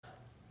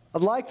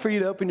I'd like for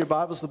you to open your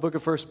Bibles to the book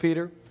of 1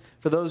 Peter.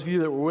 For those of you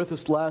that were with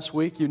us last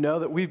week, you know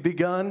that we've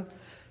begun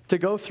to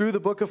go through the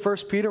book of 1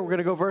 Peter. We're going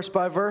to go verse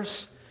by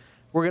verse.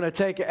 We're going to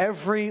take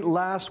every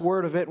last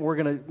word of it, and we're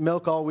going to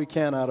milk all we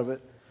can out of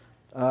it.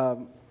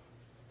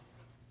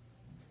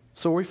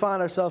 So we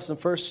find ourselves in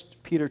 1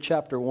 Peter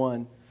chapter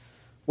 1.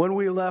 When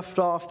we left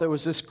off, there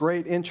was this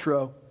great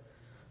intro,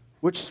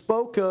 which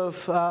spoke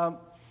of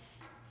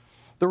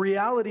the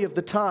reality of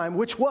the time,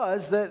 which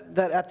was that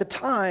at the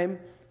time,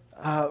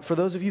 for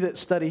those of you that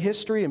study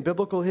history and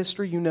biblical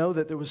history, you know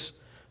that there was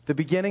the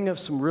beginning of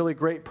some really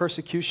great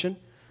persecution.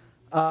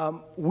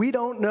 We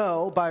don't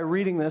know, by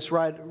reading this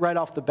right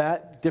off the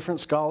bat, different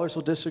scholars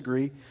will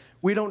disagree.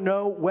 We don't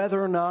know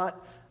whether or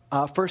not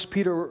 1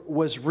 Peter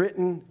was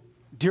written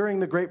during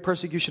the great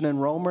persecution in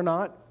Rome or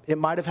not. It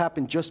might have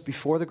happened just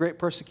before the great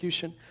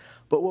persecution.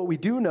 But what we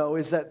do know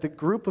is that the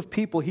group of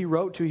people he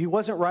wrote to, he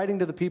wasn't writing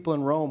to the people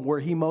in Rome where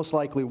he most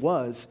likely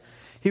was.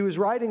 He was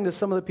writing to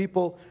some of the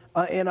people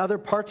in other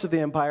parts of the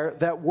empire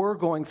that were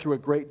going through a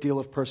great deal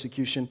of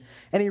persecution.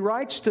 And he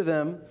writes to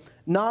them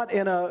not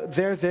in a,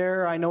 they're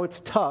there, I know it's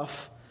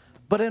tough,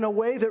 but in a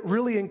way that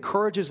really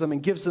encourages them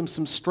and gives them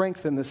some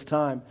strength in this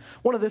time.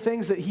 One of the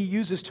things that he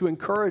uses to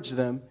encourage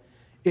them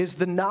is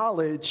the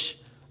knowledge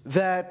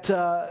that,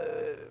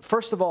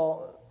 first of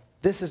all,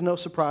 this is no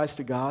surprise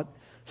to God.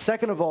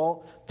 Second of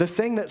all, the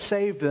thing that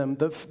saved them,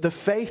 the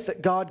faith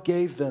that God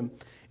gave them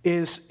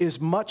is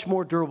much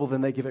more durable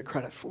than they give it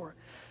credit for.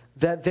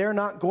 That they're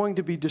not going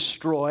to be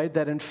destroyed.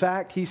 That in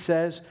fact, he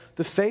says,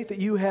 the faith that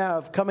you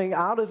have coming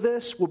out of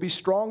this will be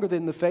stronger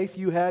than the faith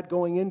you had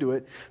going into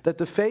it. That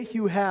the faith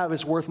you have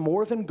is worth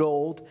more than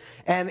gold.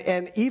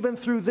 And even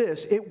through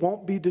this, it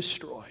won't be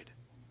destroyed.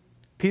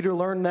 Peter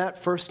learned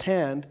that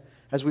firsthand,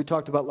 as we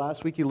talked about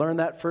last week. He learned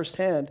that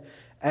firsthand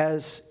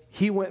as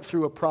he went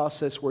through a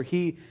process where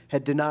he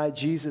had denied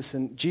Jesus.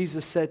 And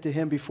Jesus said to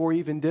him before he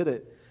even did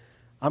it,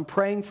 I'm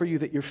praying for you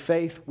that your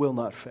faith will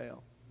not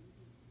fail.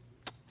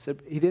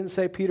 He didn't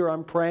say, Peter,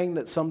 I'm praying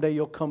that someday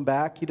you'll come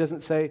back. He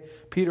doesn't say,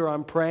 Peter,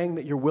 I'm praying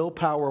that your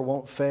willpower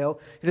won't fail.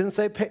 He doesn't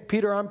say,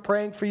 Peter, I'm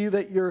praying for you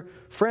that your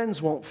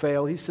friends won't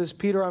fail. He says,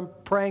 Peter, I'm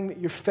praying that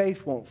your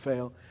faith won't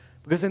fail.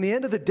 Because in the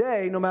end of the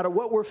day, no matter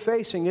what we're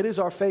facing, it is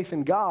our faith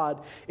in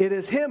God. It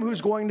is Him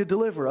who's going to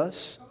deliver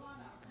us.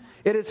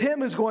 It is Him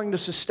who's going to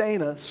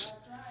sustain us.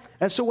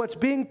 And so what's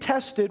being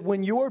tested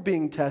when you're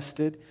being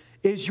tested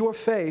is your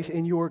faith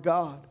in your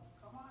God.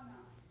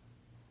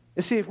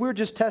 You see, if we were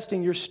just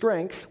testing your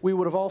strength, we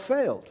would have all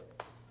failed,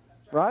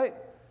 right?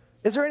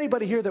 Is there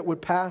anybody here that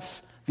would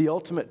pass the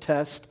ultimate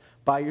test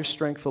by your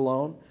strength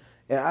alone?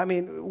 I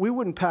mean, we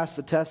wouldn't pass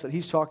the test that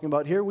he's talking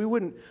about here. We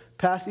wouldn't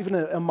pass even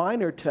a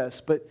minor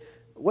test. But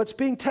what's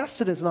being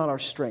tested is not our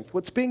strength.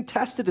 What's being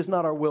tested is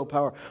not our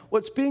willpower.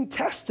 What's being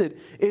tested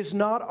is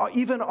not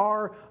even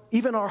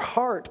our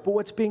heart, but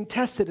what's being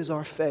tested is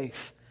our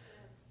faith.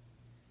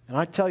 And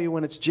I tell you,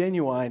 when it's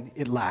genuine,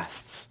 it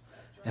lasts.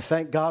 And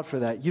thank God for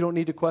that. You don't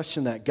need to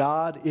question that.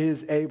 God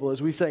is able.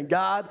 As we say,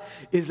 God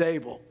is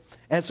able.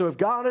 And so if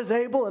God is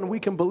able and we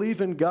can believe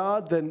in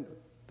God, then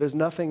there's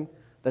nothing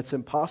that's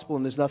impossible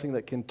and there's nothing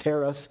that can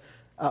tear us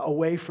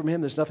away from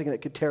Him. There's nothing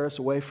that could tear us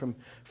away from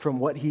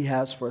what He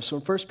has for us. So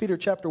in 1 Peter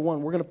chapter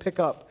 1, we're going to pick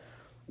up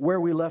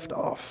where we left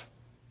off.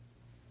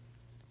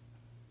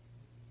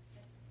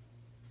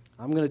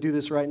 I'm going to do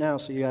this right now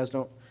so you guys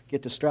don't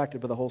get distracted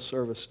by the whole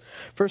service.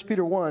 1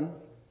 Peter 1.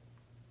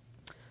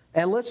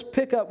 And let's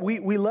pick up,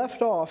 we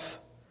left off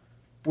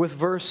with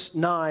verse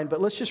 9, but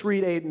let's just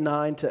read 8 and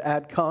 9 to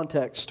add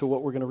context to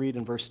what we're going to read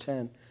in verse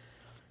 10. It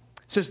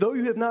says, though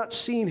you have not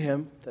seen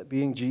Him, that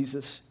being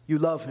Jesus, you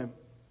love Him.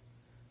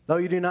 Though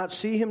you do not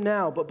see Him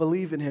now, but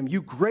believe in Him,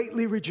 you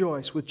greatly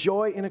rejoice with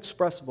joy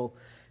inexpressible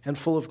and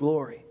full of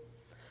glory,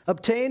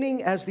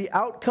 obtaining as the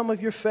outcome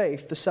of your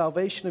faith the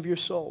salvation of your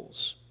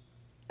souls.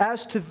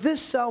 As to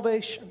this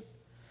salvation,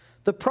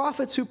 the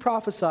prophets who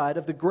prophesied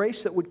of the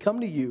grace that would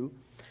come to you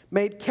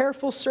made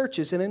careful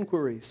searches and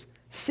inquiries,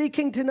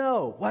 seeking to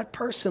know what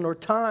person or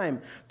time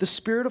the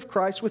Spirit of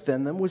Christ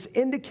within them was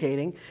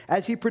indicating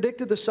as He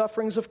predicted the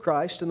sufferings of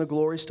Christ and the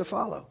glories to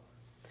follow.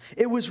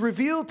 It was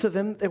revealed to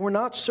them they were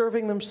not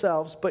serving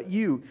themselves, but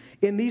you,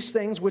 in these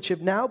things which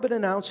have now been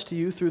announced to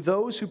you through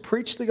those who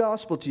preach the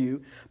gospel to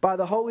you by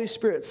the Holy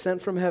Spirit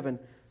sent from heaven,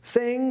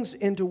 things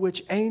into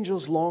which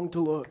angels long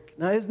to look.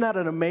 Now, isn't that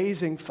an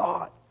amazing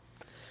thought?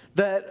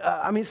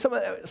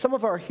 That, some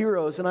of our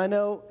heroes, and I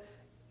know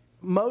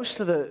most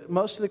of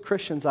the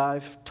Christians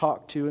I've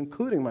talked to,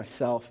 including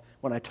myself,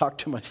 when I talk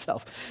to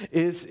myself,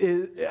 is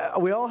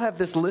we all have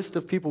this list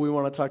of people we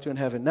want to talk to in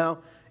heaven. Now,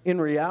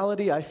 in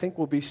reality, I think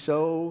we'll be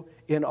so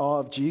in awe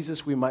of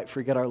Jesus, we might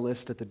forget our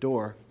list at the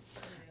door.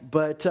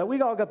 But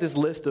we all got this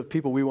list of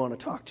people we want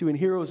to talk to and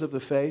heroes of the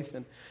faith.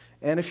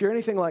 And if you're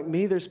anything like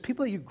me, there's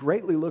people you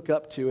greatly look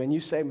up to, and you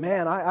say,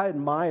 man, I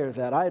admire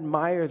that. I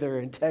admire their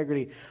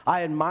integrity.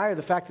 I admire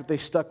the fact that they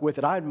stuck with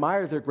it. I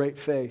admire their great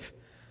faith.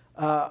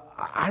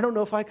 I don't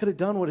know if I could have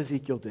done what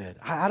Ezekiel did.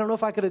 I don't know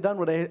if I could have done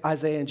what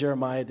Isaiah and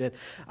Jeremiah did.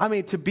 I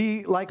mean, to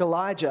be like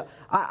Elijah.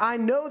 I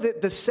know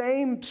that the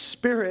same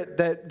spirit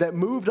that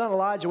moved on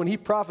Elijah when he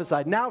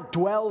prophesied now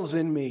dwells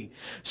in me.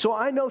 So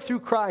I know through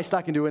Christ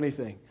I can do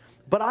anything.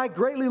 But I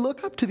greatly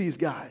look up to these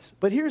guys.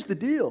 But here's the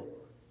deal.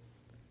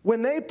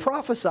 When they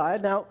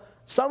prophesied, now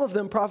some of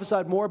them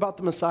prophesied more about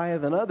the Messiah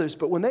than others,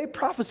 but when they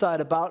prophesied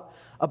about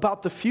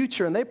the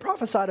future, and they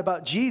prophesied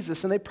about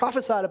Jesus, and they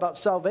prophesied about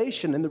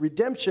salvation and the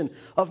redemption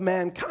of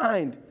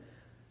mankind,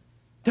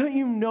 don't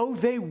you know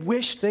they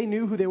wished they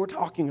knew who they were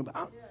talking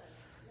about?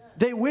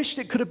 They wished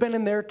it could have been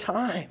in their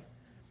time.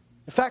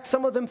 In fact,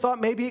 some of them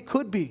thought maybe it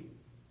could be.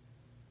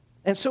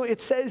 And so it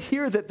says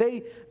here that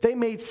they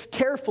made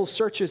careful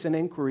searches and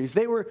inquiries.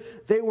 They were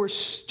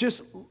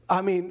just,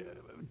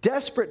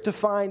 desperate to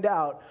find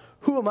out,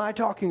 who am I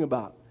talking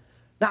about?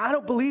 Now, I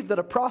don't believe that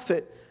a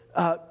prophet,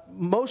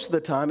 most of the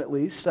time at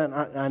least, and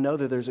I know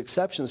that there's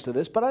exceptions to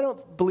this, but I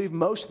don't believe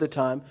most of the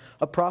time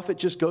a prophet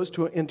just goes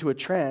into a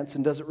trance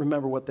and doesn't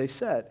remember what they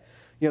said.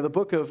 You know, the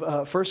book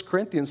of 1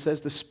 Corinthians says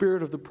the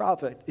spirit of the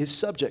prophet is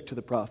subject to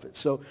the prophet.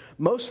 So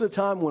most of the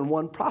time when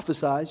one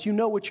prophesies, you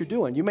know what you're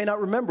doing. You may not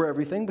remember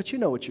everything, but you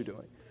know what you're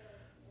doing.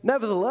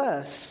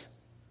 Nevertheless,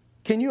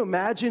 can you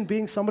imagine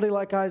being somebody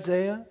like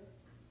Isaiah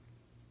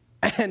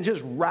and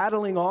just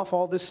rattling off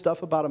all this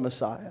stuff about a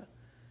Messiah?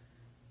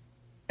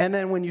 And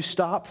then when you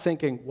stop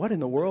thinking, what in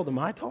the world am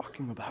I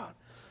talking about?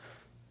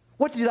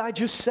 What did I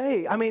just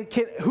say? I mean,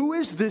 who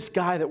is this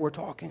guy that we're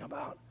talking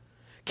about?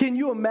 Can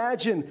you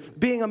imagine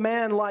being a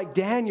man like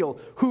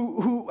Daniel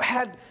who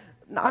had,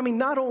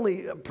 not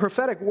only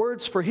prophetic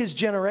words for his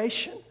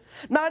generation,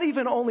 not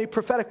even only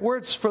prophetic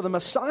words for the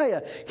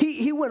Messiah.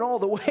 He went all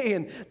the way,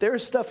 and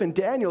there's stuff in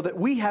Daniel that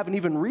we haven't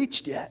even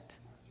reached yet.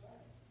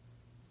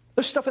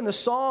 There's stuff in the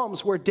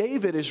Psalms where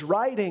David is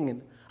writing,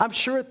 and I'm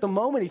sure at the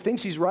moment he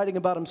thinks he's writing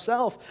about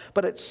himself,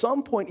 but at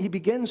some point he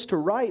begins to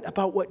write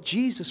about what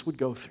Jesus would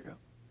go through.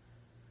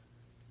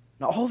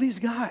 Now, all these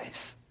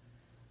guys,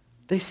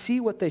 they see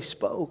what they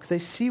spoke. They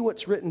see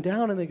what's written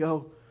down, and they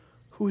go,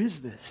 who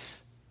is this?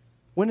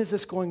 When is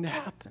this going to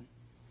happen?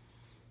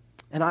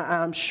 And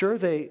I'm sure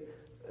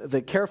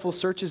the careful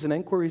searches and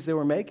inquiries they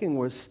were making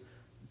was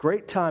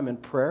great time in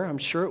prayer. I'm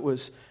sure it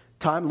was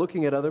time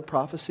looking at other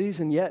prophecies,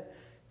 and yet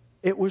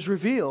it was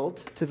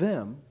revealed to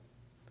them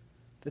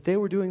that they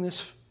were doing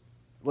this.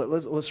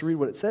 Let's read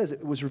what it says.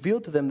 It was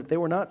revealed to them that they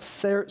were not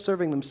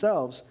serving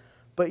themselves,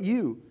 but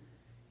you,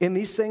 in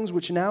these things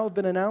which now have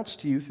been announced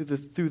to you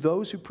through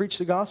those who preach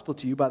the gospel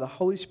to you by the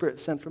Holy Spirit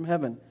sent from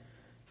heaven,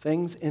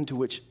 things into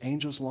which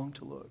angels long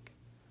to look.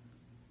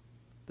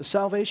 The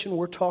salvation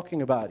we're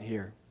talking about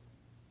here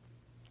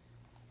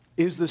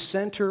is the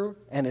center,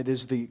 and it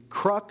is the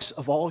crux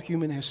of all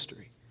human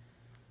history.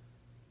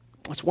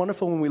 It's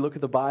wonderful when we look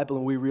at the Bible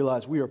and we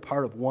realize we are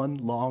part of one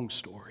long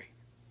story.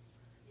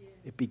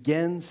 It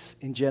begins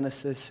in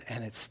Genesis,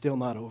 and it's still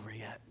not over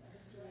yet.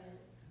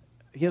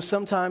 You know,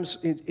 sometimes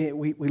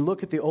we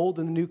look at the Old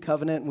and the New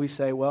Covenant and we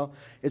say, well,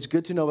 it's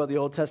good to know about the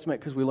Old Testament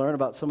because we learn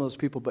about some of those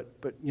people, but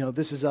you know,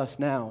 this is us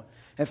now.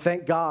 And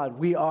thank God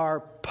we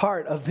are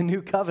part of the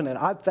New Covenant.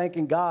 I'm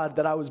thanking God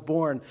that I was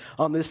born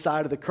on this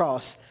side of the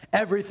cross.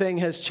 Everything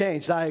has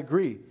changed, I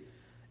agree.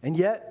 And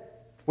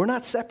yet, we're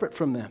not separate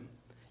from them.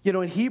 You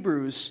know, in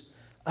Hebrews,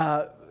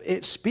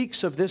 it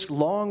speaks of this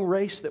long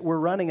race that we're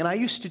running, and I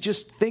used to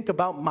just think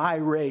about my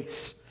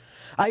race.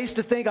 I used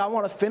to think I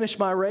want to finish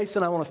my race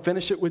and I want to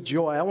finish it with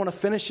joy. I want to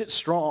finish it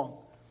strong.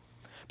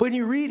 But when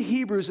you read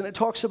Hebrews and it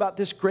talks about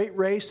this great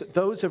race that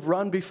those have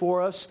run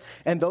before us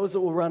and those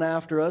that will run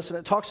after us, and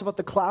it talks about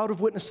the cloud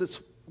of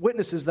witnesses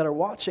that are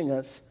watching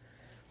us,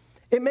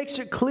 it makes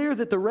it clear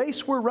that the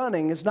race we're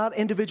running is not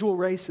individual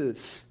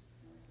races.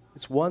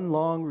 It's one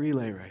long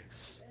relay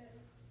race.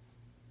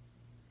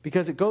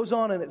 Because it goes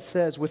on and it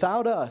says,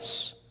 without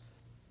us,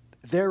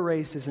 their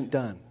race isn't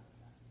done.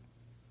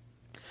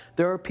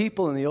 There are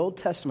people in the Old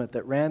Testament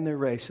that ran their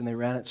race and they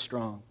ran it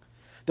strong.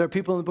 There are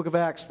people in the book of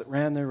Acts that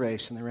ran their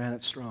race and they ran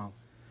it strong.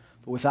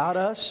 But without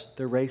us,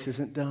 their race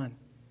isn't done.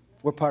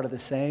 We're part of the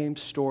same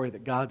story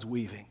that God's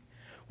weaving.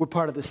 We're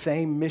part of the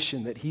same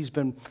mission that He's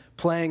been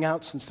playing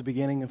out since the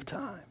beginning of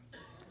time.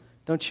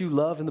 Don't you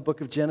love in the book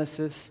of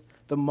Genesis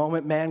the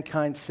moment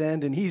mankind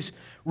sinned? And He's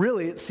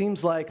really, it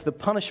seems like the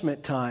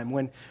punishment time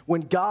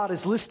when God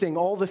is listing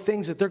all the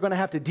things that they're going to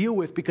have to deal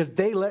with because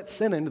they let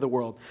sin into the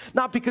world.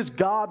 Not because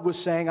God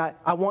was saying,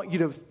 I want you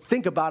to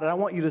think about it, I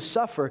want you to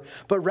suffer,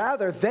 but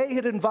rather they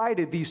had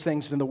invited these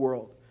things in the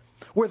world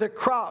where the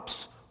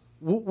crops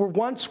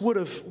once would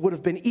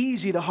have been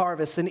easy to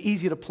harvest and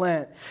easy to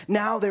plant.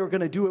 Now they were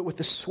going to do it with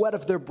the sweat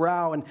of their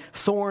brow, and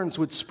thorns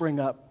would spring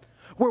up.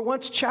 Where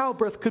once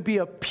childbirth could be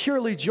a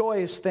purely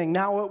joyous thing,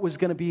 now it was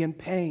going to be in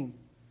pain.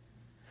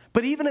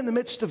 But even in the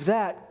midst of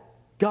that,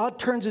 God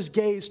turns His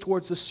gaze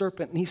towards the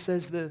serpent and He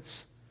says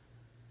this.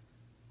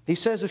 He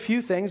says a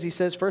few things. He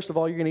says, first of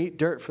all, you're going to eat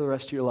dirt for the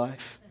rest of your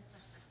life.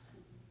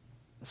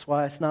 That's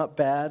why it's not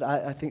bad.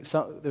 I think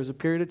there's a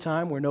period of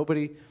time where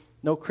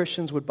no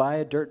Christians would buy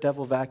a Dirt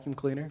Devil vacuum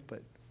cleaner,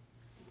 but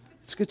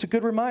It's a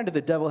good reminder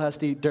the devil has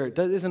to eat dirt,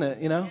 isn't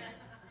it? You know?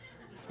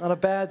 It's not a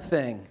bad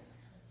thing.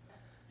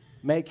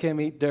 Make him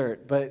eat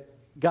dirt. But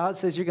God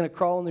says you're going to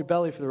crawl on your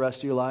belly for the rest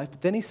of your life.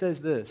 But then he says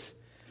this.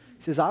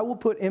 He says, I will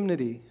put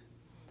enmity.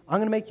 I'm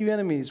going to make you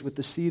enemies with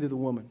the seed of the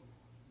woman.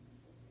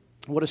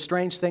 What a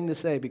strange thing to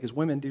say, because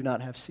women do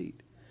not have seed.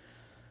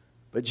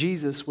 But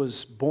Jesus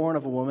was born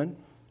of a woman,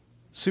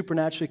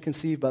 supernaturally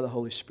conceived by the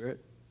Holy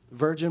Spirit,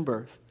 virgin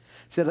birth.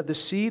 He said that the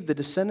seed, the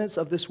descendants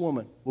of this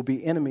woman, will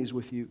be enemies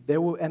with you.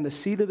 And the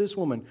seed of this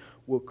woman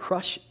will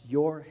crush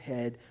your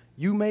head.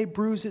 You may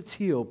bruise its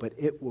heel, but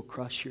it will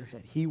crush your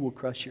head. He will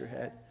crush your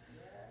head.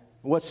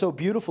 What's so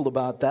beautiful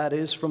about that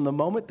is from the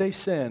moment they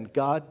sinned,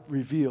 God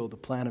revealed the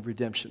plan of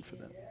redemption for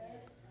them.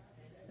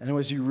 And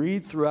as you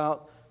read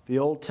throughout the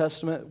Old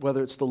Testament,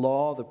 whether it's the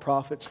law, the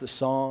prophets, the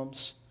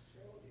Psalms,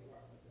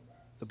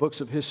 the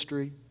books of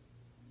history,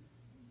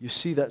 you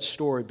see that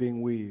story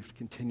being weaved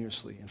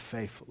continuously and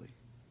faithfully.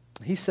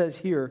 He says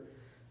here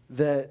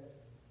that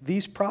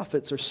these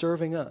prophets are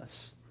serving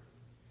us.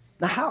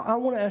 Now, I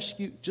want to ask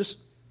you just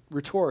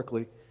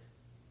rhetorically,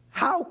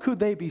 how could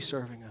they be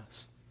serving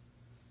us?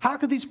 How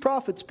could these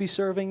prophets be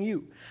serving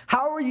you?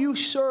 How are you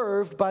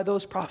served by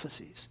those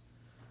prophecies?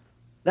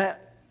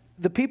 That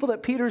the people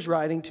that Peter's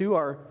writing to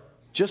are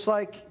just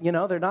like,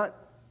 they're not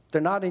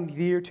in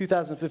the year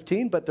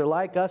 2015, but they're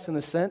like us in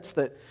the sense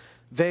that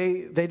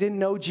they didn't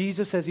know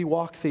Jesus as he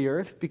walked the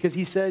earth, because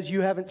he says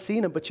you haven't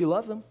seen him, but you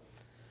love him.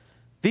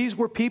 These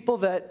were people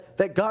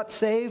that got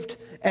saved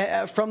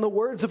from the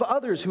words of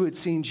others who had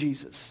seen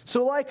Jesus.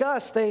 So like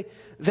us,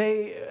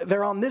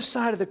 they're on this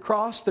side of the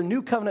cross. They're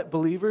new covenant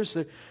believers.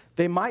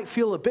 They might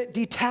feel a bit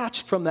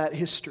detached from that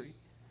history.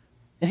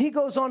 And he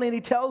goes on and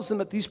he tells them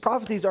that these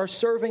prophecies are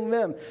serving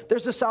them.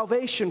 There's a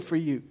salvation for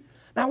you.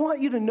 Now, I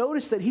want you to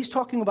notice that he's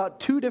talking about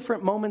two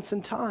different moments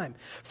in time.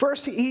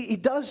 First, he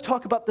does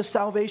talk about the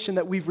salvation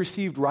that we've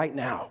received right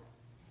now.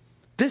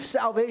 This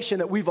salvation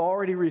that we've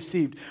already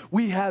received,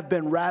 we have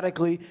been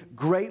radically,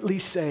 greatly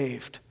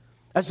saved.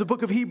 As the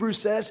book of Hebrews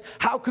says,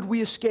 how could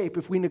we escape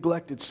if we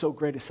neglected so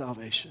great a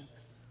salvation?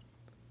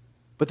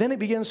 But then he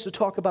begins to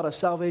talk about a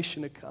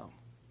salvation to come.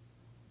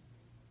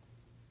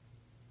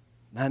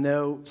 I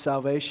know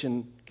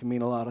salvation can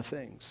mean a lot of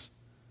things.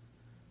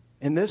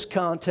 In this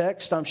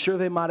context, I'm sure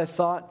they might have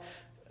thought,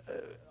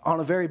 on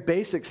a very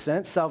basic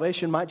sense,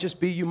 salvation might just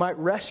be you might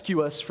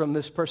rescue us from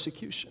this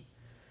persecution.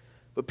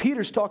 But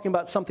Peter's talking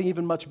about something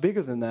even much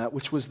bigger than that,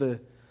 which was the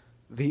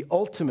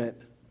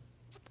ultimate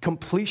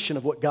completion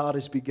of what God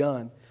has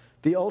begun,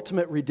 the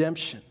ultimate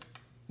redemption.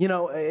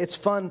 It's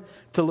fun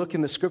to look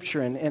in the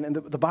Scripture, and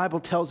the Bible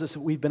tells us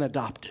that we've been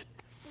adopted.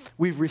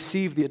 We've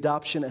received the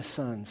adoption as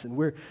sons, and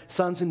we're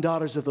sons and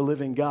daughters of the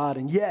living God.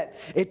 And yet,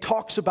 it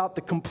talks about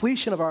the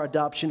completion of our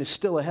adoption is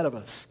still ahead of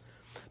us.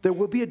 There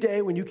will be a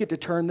day when you get to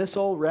turn this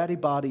old ratty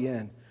body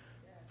in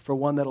for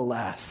one that'll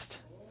last.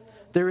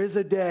 There is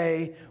a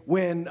day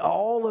when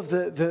all of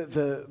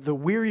the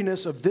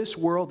weariness of this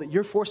world that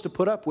you're forced to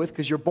put up with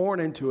because you're born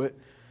into it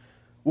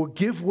will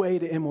give way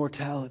to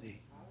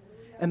immortality.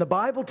 And the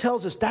Bible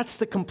tells us that's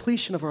the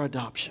completion of our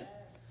adoption.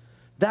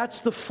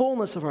 That's the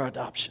fullness of our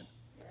adoption.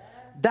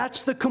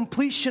 That's the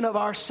completion of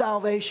our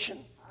salvation.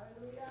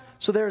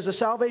 So there's a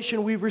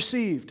salvation we've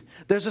received.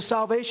 There's a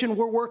salvation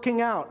we're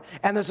working out.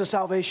 And there's a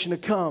salvation to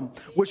come,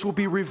 which will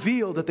be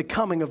revealed at the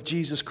coming of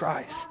Jesus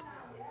Christ.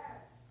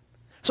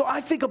 So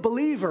I think a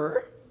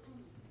believer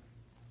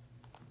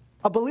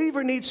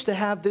needs to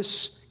have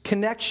this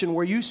connection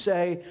where you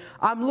say,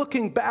 I'm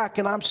looking back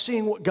and I'm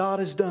seeing what God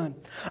has done.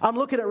 I'm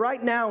looking at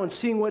right now and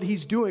seeing what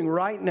he's doing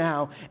right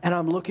now, and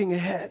I'm looking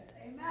ahead.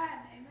 Amen.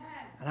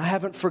 And I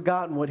haven't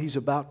forgotten what he's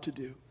about to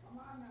do. Come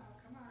on.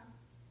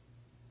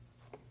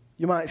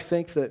 You might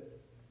think that,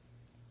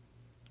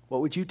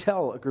 what would you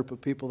tell a group of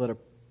people that are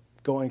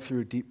going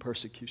through deep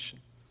persecution?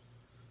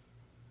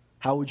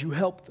 How would you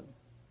help them?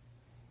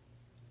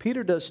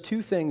 Peter does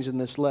two things in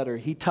this letter.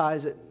 He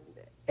ties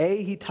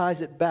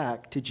it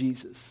back to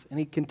Jesus. And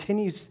he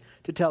continues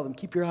to tell them,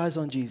 keep your eyes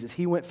on Jesus.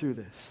 He went through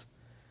this.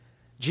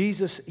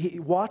 Jesus,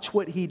 watch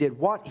what he did.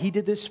 He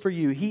did this for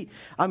you.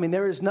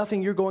 There is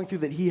nothing you're going through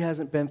that he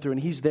hasn't been through,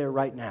 and he's there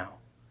right now.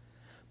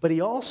 But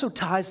he also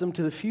ties them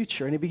to the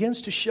future, and he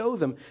begins to show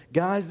them,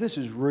 guys, this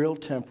is real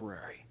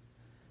temporary.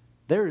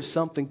 There is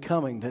something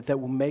coming that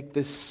will make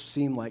this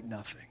seem like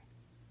nothing.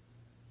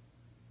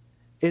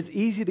 It's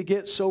easy to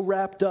get so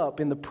wrapped up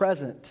in the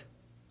present,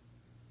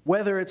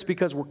 whether it's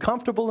because we're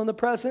comfortable in the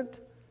present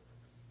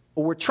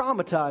or we're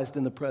traumatized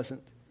in the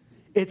present.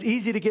 It's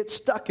easy to get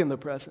stuck in the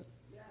present.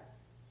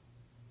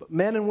 But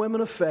men and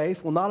women of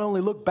faith will not only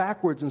look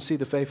backwards and see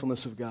the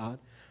faithfulness of God,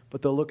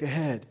 but they'll look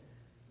ahead.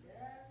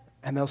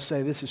 And they'll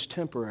say, this is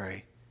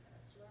temporary,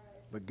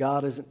 but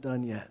God isn't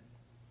done yet.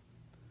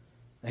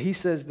 Now he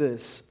says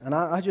this, and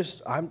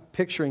I'm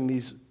picturing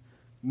these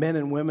men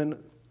and women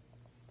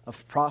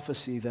of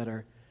prophecy that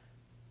are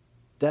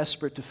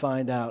desperate to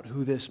find out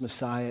who this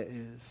Messiah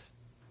is.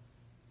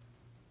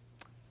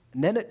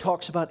 And then it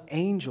talks about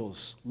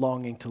angels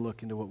longing to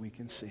look into what we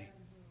can see.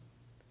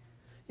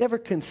 You ever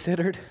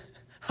considered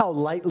how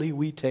lightly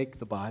we take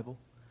the Bible?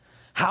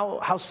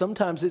 How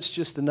sometimes it's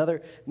just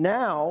another,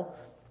 now,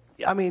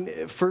 I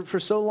mean, for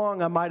so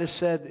long I might have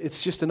said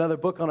it's just another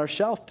book on our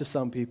shelf to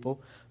some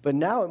people, but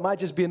now it might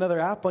just be another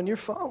app on your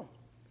phone.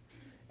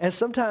 And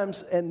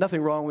sometimes, and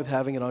nothing wrong with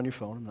having it on your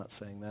phone, I'm not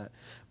saying that,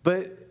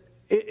 but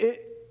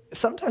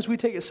sometimes we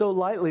take it so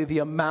lightly, the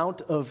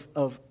amount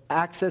of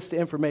access to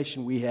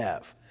information we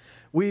have.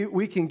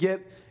 We can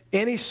get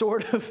any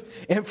sort of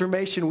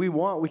information we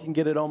want, we can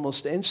get it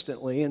almost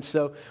instantly. And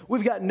so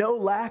we've got no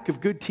lack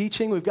of good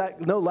teaching. We've got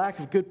no lack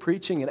of good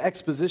preaching and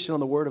exposition on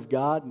the Word of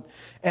God.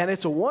 And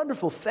it's a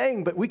wonderful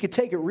thing, but we could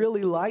take it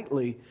really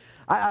lightly.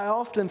 I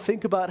often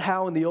think about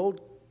how in the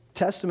Old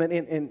Testament,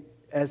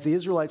 as the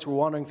Israelites were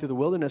wandering through the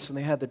wilderness and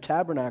they had the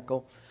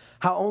tabernacle,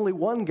 how only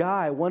one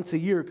guy once a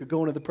year could go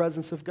into the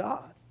presence of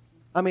God.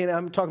 I mean,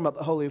 I'm talking about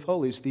the Holy of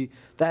Holies,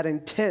 that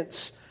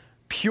intense,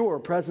 pure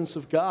presence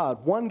of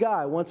God. One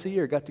guy once a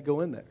year got to go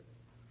in there.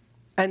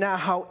 And now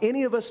how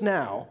any of us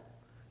now,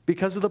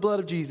 because of the blood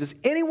of Jesus,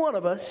 any one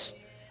of us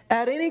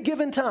at any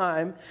given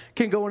time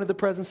can go into the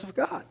presence of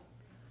God.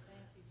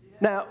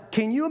 Now,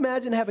 can you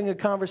imagine having a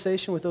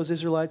conversation with those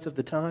Israelites of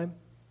the time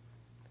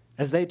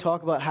as they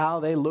talk about how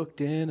they looked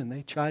in and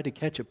they tried to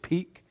catch a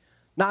peek?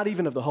 Not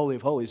even of the Holy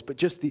of Holies, but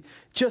just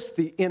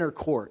the inner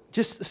court.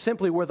 Just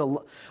simply where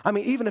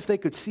even if they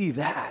could see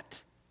that.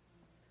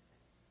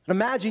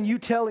 Imagine you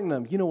telling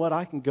them, you know what,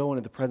 I can go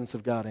into the presence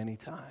of God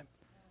anytime.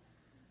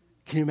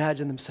 Can you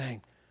imagine them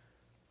saying,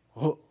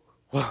 well,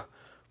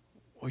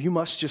 you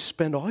must just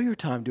spend all your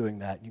time doing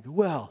that. And you go,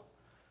 well,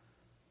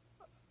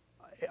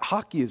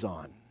 hockey is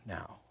on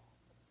now.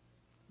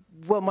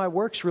 Well, my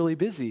work's really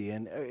busy.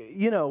 And,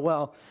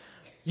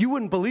 you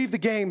wouldn't believe the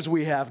games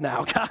we have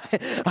now.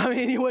 I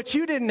mean, what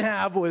you didn't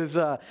have was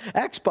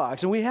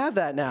Xbox, and we have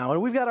that now,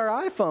 and we've got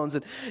our iPhones.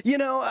 And,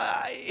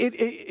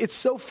 it's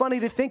so funny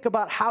to think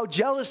about how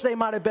jealous they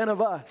might have been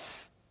of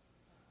us.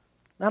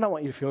 I don't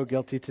want you to feel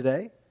guilty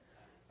today,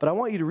 but I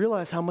want you to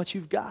realize how much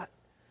you've got.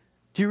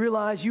 Do you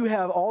realize you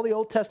have all the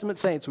Old Testament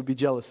saints would be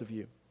jealous of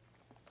you?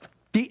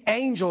 The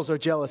angels are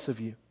jealous of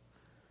you.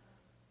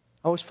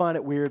 I always find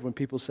it weird when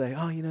people say,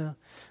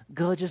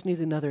 God just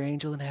needed another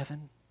angel in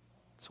heaven.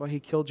 That's why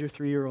he killed your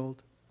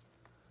 3-year-old.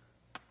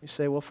 You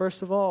say, well,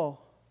 first of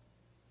all,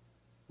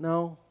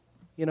 no,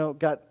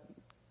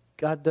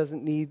 God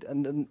doesn't need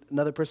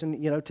another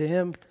person. To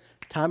him,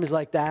 time is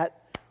like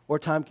that, or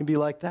time can be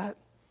like that.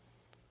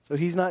 So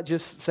he's not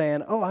just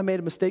saying, I made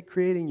a mistake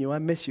creating you. I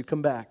miss you.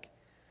 Come back.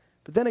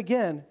 But then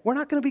again, we're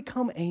not going to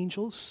become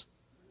angels.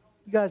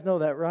 You guys know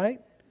that, right?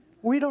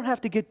 We don't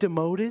have to get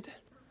demoted.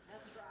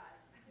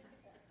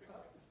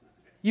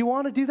 You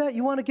want to do that?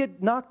 You want to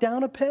get knocked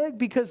down a peg?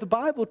 Because the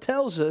Bible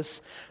tells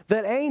us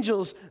that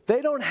angels,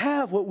 they don't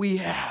have what we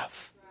have.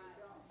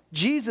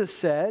 Jesus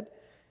said,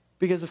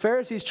 because the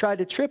Pharisees tried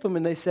to trip him,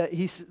 and they said,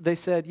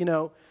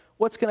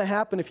 what's going to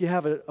happen if you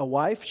have a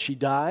wife? She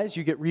dies,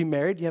 you get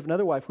remarried, you have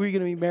another wife. Who are you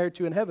going to be married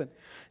to in heaven?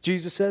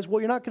 Jesus says,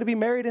 well, you're not going to be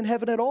married in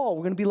heaven at all.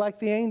 We're going to be like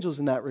the angels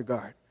in that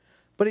regard.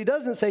 But he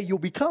doesn't say you'll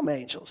become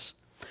angels.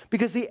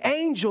 Because the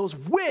angels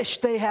wish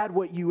they had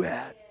what you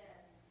had.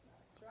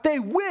 They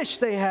wish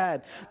they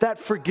had that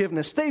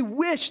forgiveness. They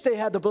wish they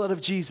had the blood of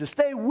Jesus.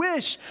 They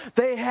wish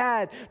they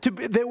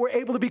were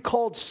able to be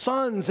called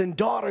sons and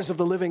daughters of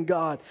the living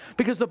God.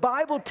 Because the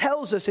Bible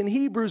tells us in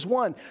Hebrews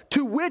 1,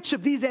 to which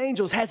of these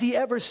angels has he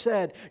ever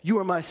said, you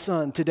are my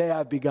son, today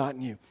I've begotten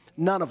you?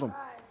 None of them.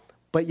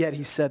 But yet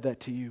he said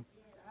that to you.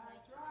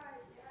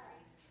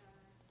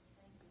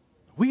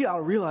 We ought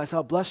to realize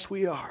how blessed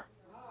we are.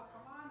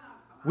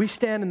 We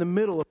stand in the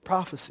middle of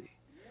prophecy.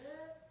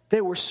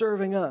 They were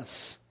serving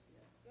us.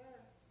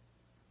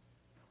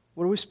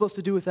 What are we supposed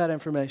to do with that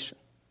information?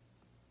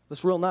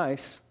 That's real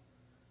nice.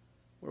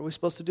 What are we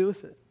supposed to do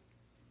with it?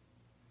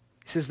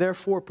 He says,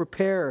 therefore,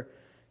 prepare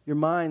your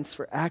minds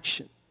for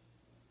action.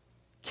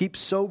 Keep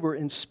sober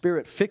in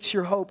spirit. Fix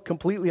your hope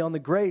completely on the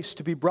grace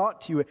to be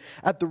brought to you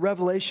at the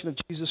revelation of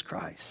Jesus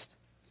Christ.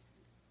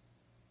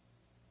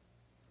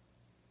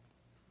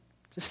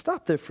 Just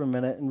stop there for a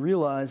minute and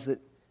realize that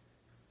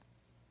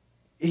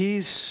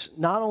he's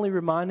not only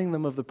reminding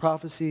them of the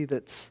prophecy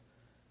that's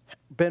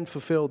been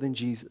fulfilled in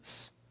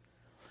Jesus,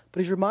 but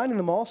he's reminding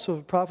them also of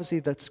a prophecy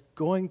that's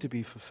going to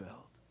be fulfilled.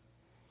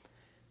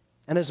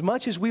 And as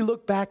much as we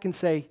look back and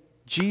say,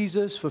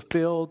 Jesus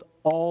fulfilled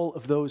all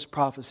of those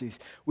prophecies,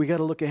 we got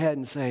to look ahead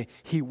and say,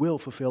 he will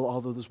fulfill all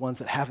of those ones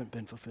that haven't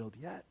been fulfilled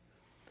yet.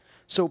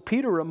 So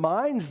Peter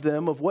reminds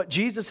them of what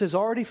Jesus has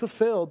already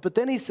fulfilled, but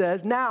then he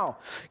says, now,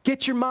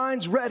 get your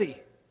minds ready.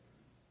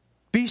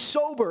 Be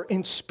sober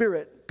in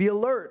spirit. Be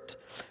alert.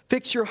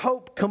 Fix your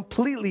hope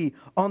completely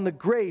on the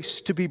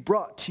grace to be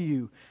brought to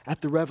you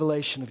at the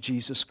revelation of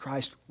Jesus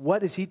Christ.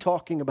 What is he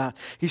talking about?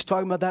 He's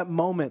talking about that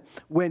moment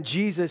when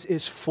Jesus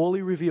is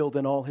fully revealed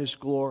in all his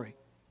glory.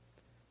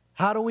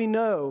 How do we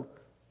know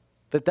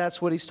that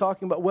that's what he's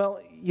talking about?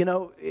 Well,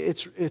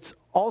 it's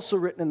also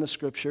written in the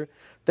scripture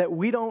that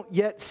we don't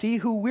yet see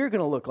who we're going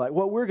to look like,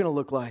 what we're going to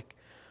look like.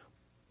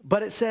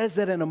 But it says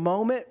that in a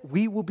moment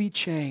we will be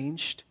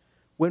changed.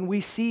 When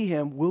we see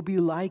him, we'll be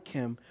like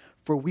him,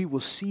 for we will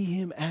see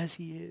him as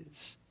he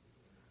is.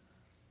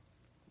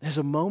 There's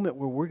a moment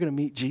where we're going to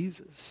meet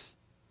Jesus.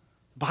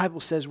 The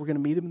Bible says we're going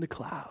to meet him in the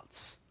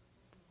clouds.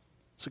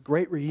 It's a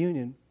great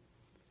reunion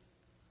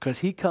because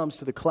he comes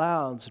to the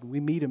clouds and we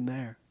meet him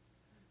there.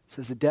 It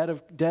says the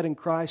dead in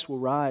Christ will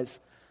rise.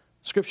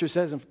 Scripture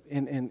says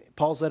in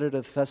Paul's letter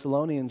to the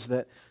Thessalonians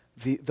that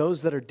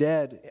those that are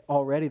dead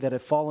already, that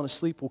have fallen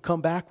asleep, will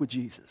come back with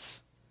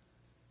Jesus.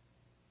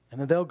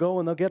 And then they'll go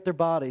and they'll get their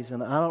bodies.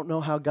 And I don't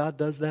know how God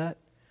does that,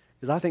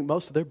 because I think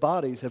most of their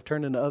bodies have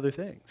turned into other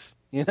things.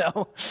 You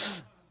know,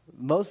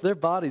 most of their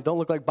bodies don't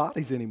look like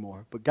bodies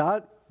anymore. But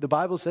God, the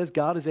Bible says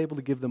God is able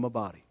to give them a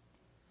body.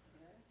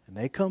 And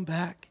they come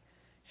back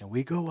and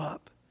we go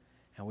up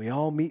and we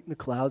all meet in the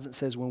clouds. It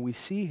says when we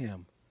see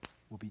him,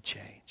 we'll be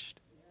changed.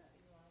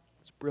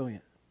 It's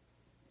brilliant.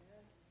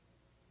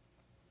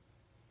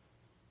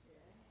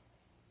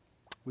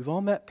 We've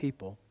all met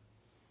people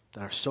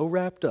that are so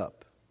wrapped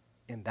up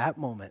in that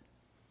moment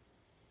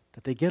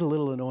that they get a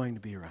little annoying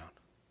to be around.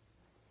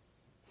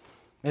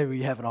 Maybe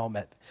we haven't all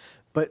met,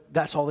 but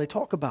that's all they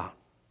talk about.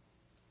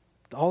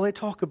 All they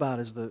talk about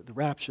is the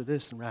rapture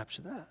this and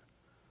rapture that.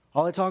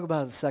 All they talk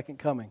about is the second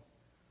coming.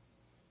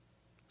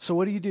 So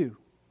what do?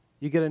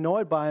 You get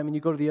annoyed by him and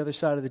you go to the other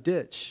side of the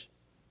ditch.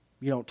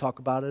 You don't talk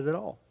about it at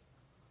all.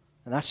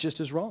 And that's just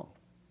as wrong.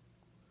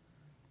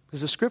 Because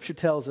the Scripture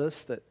tells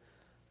us that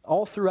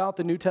all throughout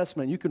the New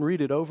Testament, you can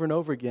read it over and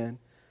over again,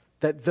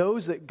 that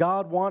those that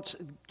God wants,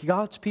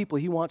 God's people,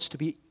 he wants to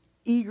be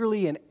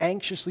eagerly and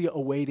anxiously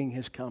awaiting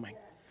his coming.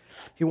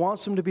 He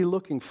wants them to be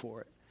looking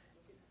for it.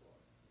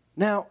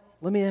 Now,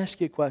 let me ask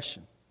you a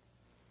question.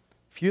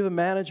 If you're the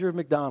manager of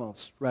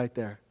McDonald's right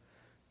there,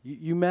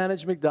 you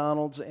manage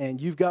McDonald's and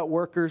you've got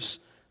workers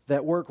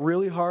that work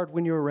really hard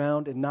when you're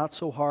around and not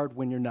so hard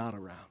when you're not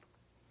around.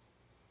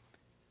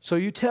 So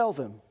you tell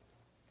them,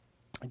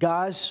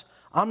 guys,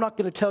 I'm not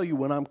going to tell you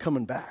when I'm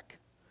coming back,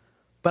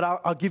 but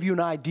I'll give you an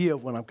idea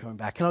of when I'm coming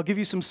back, and I'll give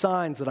you some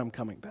signs that I'm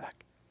coming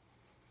back.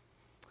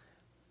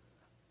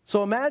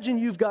 So imagine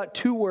you've got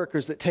two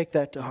workers that take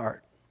that to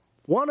heart.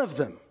 One of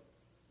them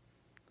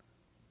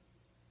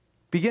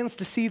begins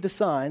to see the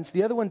signs.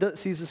 The other one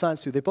sees the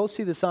signs too. They both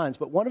see the signs,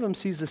 but one of them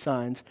sees the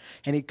signs,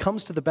 and he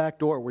comes to the back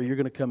door where you're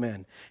going to come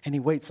in, and he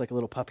waits like a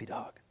little puppy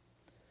dog.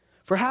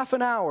 For half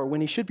an hour, when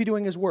he should be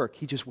doing his work,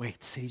 he just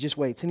waits. He just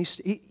waits. And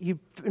he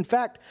in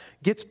fact,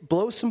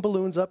 blows some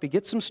balloons up. He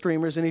gets some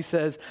streamers, and he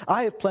says,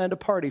 I have planned a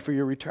party for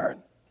your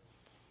return.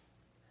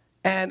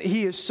 And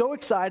he is so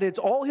excited. It's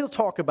all he'll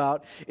talk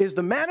about is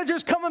the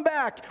manager's coming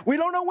back. We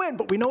don't know when,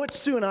 but we know it's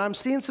soon. And I'm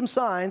seeing some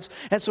signs.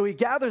 And so he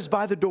gathers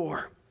by the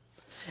door.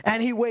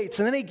 And he waits.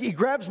 And then he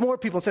grabs more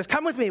people and says,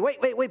 come with me.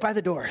 Wait by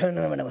the door.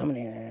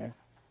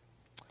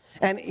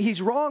 And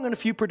he's wrong in a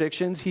few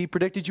predictions. He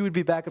predicted you would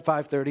be back at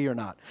 5:30 or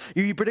not.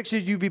 He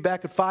predicted you'd be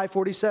back at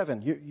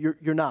 5:47.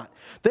 You're not.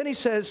 Then he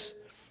says,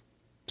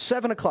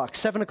 7 o'clock.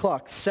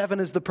 7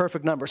 is the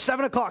perfect number.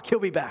 7 o'clock, he'll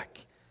be back.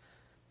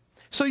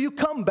 So you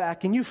come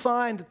back and you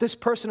find that this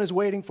person is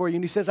waiting for you.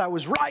 And he says, I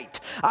was right.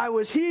 I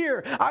was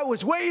here. I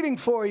was waiting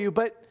for you.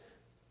 But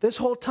this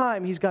whole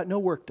time, he's got no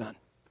work done.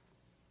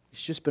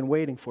 He's just been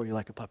waiting for you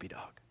like a puppy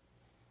dog.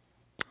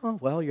 Oh,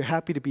 well, you're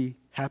happy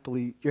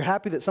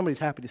that somebody's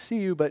happy to see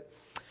you, but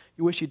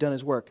you wish you'd done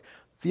his work.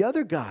 The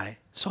other guy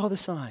saw the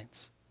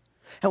signs.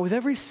 And with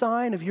every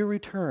sign of your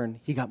return,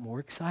 he got more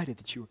excited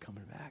that you were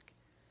coming back.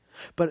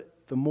 But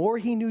the more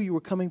he knew you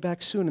were coming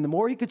back soon, and the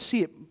more he could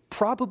see it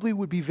probably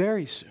would be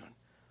very soon,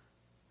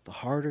 the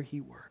harder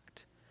he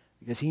worked.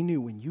 Because he knew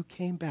when you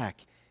came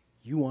back,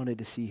 you wanted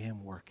to see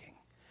him working.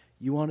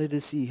 You wanted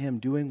to see him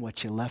doing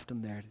what you left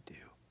him there to do.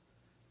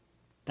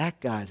 That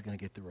guy's going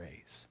to get the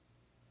raise.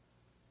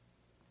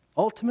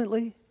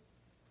 Ultimately,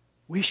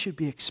 we should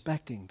be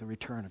expecting the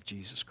return of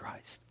Jesus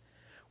Christ.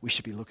 We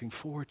should be looking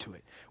forward to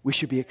it. We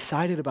should be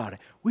excited about it.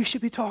 We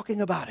should be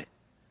talking about it.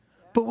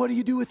 But what do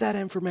you do with that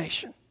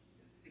information?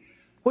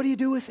 What do you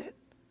do with it?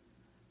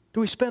 Do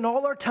we spend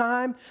all our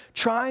time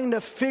trying to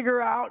figure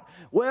out,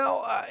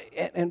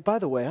 and by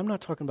the way, I'm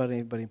not talking about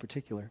anybody in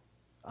particular.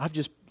 I've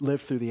just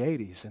lived through the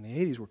 80s, and the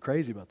 80s were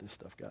crazy about this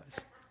stuff, guys.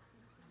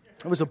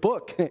 There was a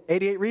book,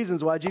 88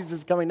 Reasons Why Jesus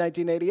is Coming,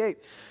 1988.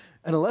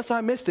 And unless I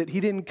missed it, he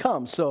didn't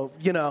come. So,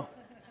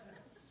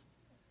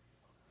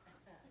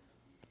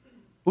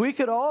 we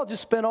could all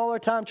just spend all our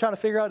time trying to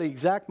figure out the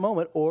exact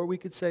moment, or we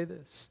could say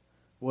this: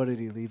 what did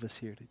he leave us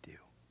here to do?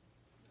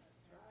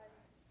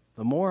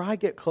 The more I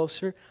get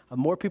closer, the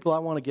more people I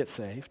want to get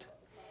saved.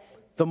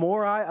 The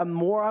more I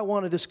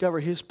want to discover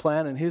his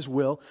plan and his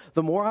will.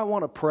 The more I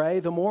want to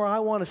pray. The more I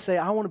want to say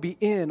I want to be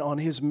in on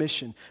his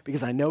mission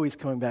because I know he's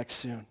coming back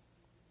soon.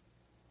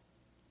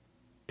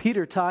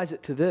 Peter ties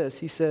it to this.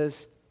 He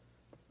says,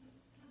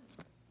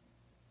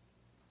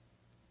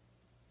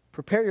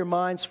 prepare your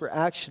minds for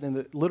action. In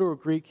the literal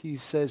Greek, he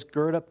says,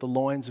 gird up the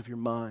loins of your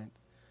mind.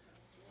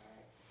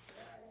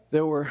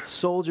 There were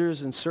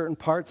soldiers in certain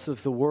parts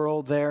of the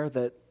world there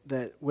that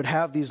would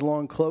have these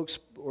long cloaks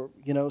or,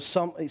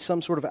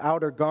 some sort of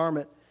outer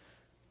garment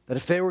that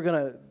if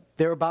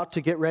they're about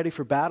to get ready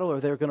for battle or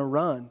they're going to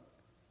run,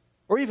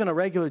 or even a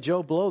regular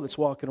Joe Blow that's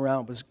walking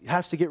around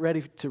has to get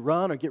ready to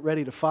run or get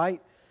ready to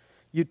fight,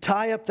 You'd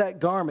tie up that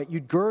garment.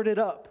 You'd gird it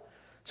up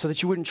so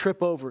that you wouldn't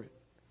trip over it.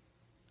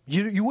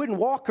 You wouldn't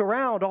walk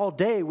around all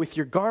day with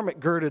your garment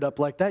girded up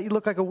like that. You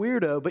look like a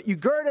weirdo, but you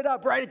gird it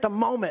up right at the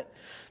moment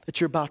that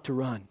you're about to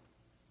run.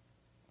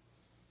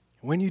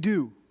 When you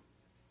do,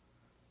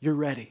 you're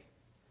ready.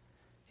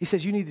 He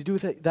says you need to do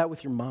that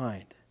with your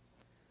mind.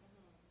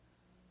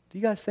 Do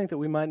you guys think that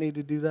we might need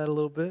to do that a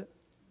little bit?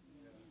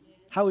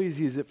 How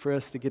easy is it for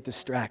us to get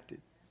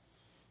distracted,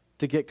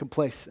 to get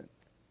complacent?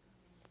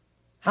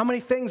 How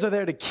many things are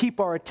there to keep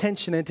our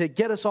attention and to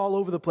get us all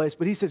over the place?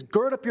 But he says,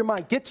 gird up your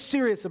mind. Get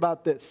serious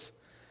about this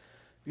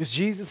because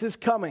Jesus is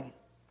coming.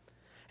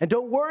 And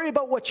don't worry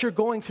about what you're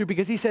going through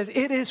because he says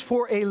it is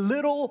for a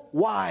little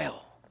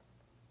while.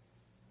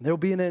 There'll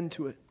be an end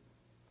to it.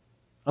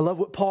 I love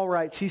what Paul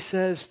writes. He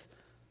says,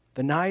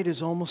 the night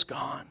is almost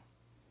gone.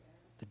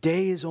 The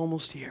day is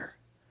almost here.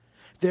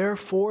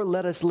 Therefore,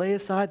 let us lay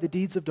aside the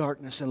deeds of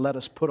darkness and let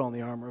us put on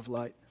the armor of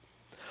light.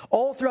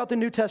 All throughout the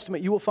New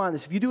Testament, you will find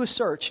this. If you do a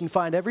search and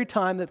find every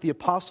time that the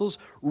apostles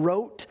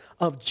wrote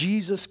of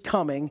Jesus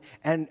coming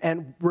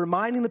and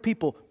reminding the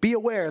people, be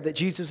aware that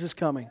Jesus is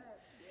coming,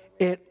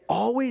 it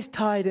always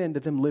tied into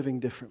them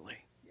living differently.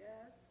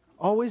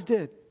 Always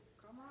did.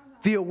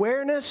 The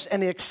awareness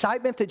and the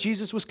excitement that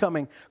Jesus was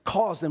coming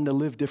caused them to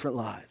live different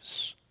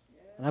lives.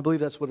 And I believe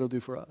that's what it'll do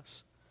for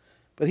us.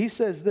 But he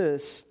says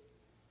this,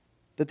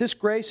 that this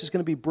grace is going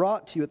to be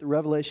brought to you at the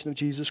revelation of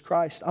Jesus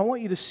Christ. I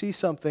want you to see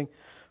something.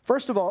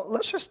 First of all,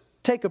 let's just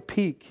take a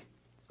peek.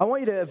 I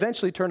want you to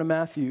eventually turn to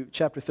Matthew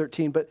chapter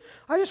 13, but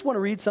I just want to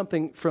read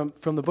something from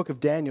the book of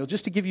Daniel,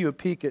 just to give you a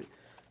peek at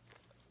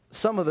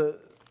some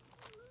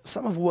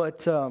of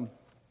what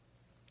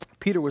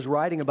Peter was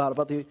writing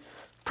about the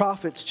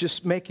prophets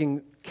just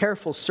making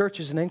careful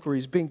searches and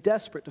inquiries, being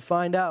desperate to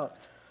find out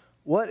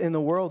what in the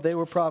world they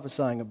were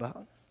prophesying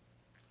about.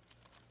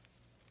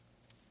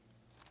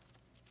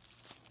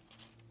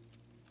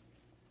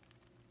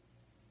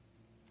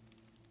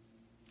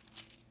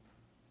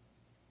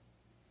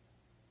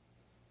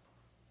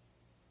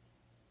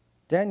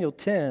 Daniel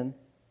 10,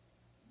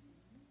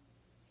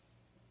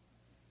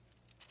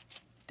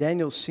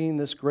 Daniel's seen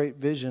this great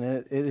vision,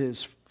 and it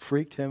has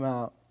freaked him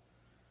out.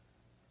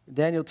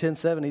 Daniel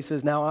 10:7, he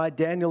says, now I,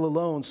 Daniel,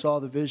 alone saw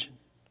the vision,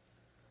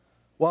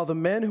 while the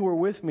men who were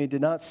with me did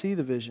not see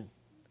the vision.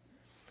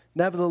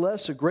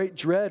 Nevertheless, a great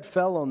dread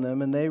fell on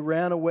them, and they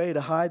ran away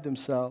to hide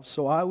themselves.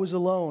 So I was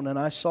alone, and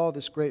I saw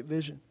this great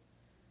vision.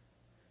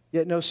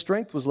 Yet no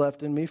strength was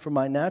left in me, for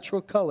my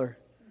natural color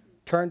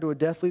turned to a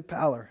deathly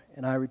pallor,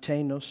 and I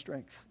retained no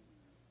strength.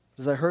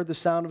 As I heard the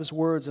sound of his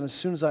words, and as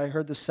soon as I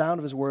heard the sound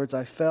of his words,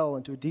 I fell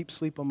into a deep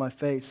sleep on my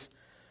face,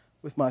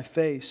 with my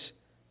face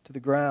to the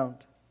ground.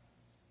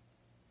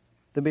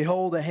 Then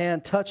behold, a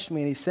hand touched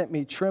me, and he sent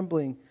me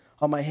trembling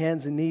on my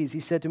hands and knees. He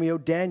said to me, O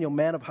Daniel,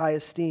 man of high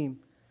esteem,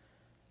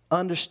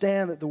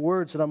 understand that the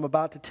words that I'm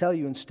about to tell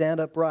you, and stand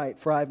upright,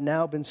 for I have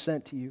now been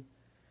sent to you.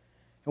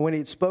 And when he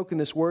had spoken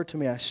this word to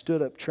me, I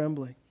stood up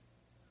trembling.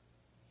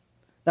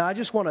 Now, I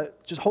just want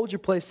to hold your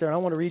place there, and I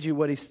want to read you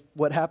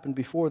what happened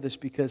before this,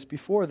 because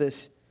before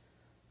this,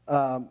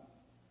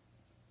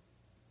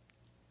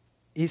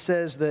 he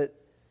says that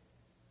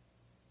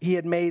he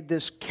had made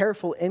this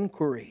careful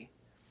inquiry.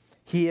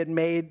 He had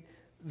made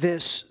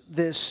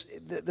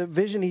the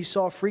vision he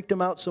saw freaked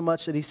him out so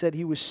much that he said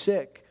he was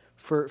sick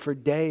for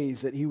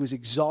days, that he was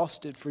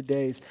exhausted for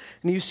days.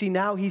 And you see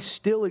now he's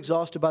still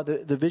exhausted by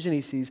the vision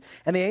he sees.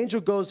 And the angel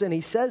goes and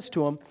he says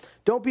to him,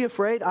 don't be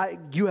afraid,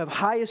 you have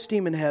high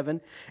esteem in heaven.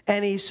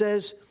 And he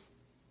says,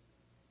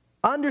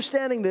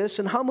 understanding this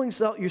and humbling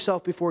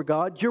yourself before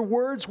God, your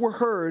words were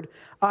heard.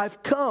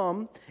 I've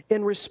come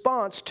in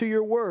response to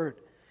your word.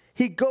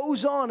 He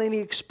goes on and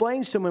he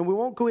explains to him, and we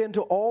won't go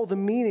into all the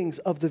meanings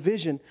of the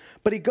vision,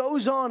 but he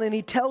goes on and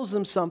he tells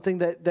them something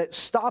that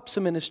stops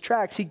him in his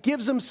tracks. He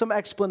gives him some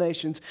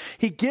explanations.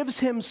 He gives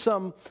him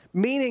some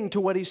meaning to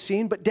what he's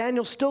seen, but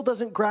Daniel still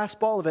doesn't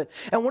grasp all of it.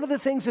 And one of the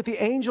things that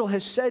the angel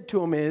has said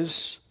to him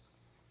is,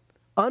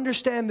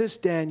 understand this,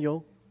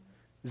 Daniel,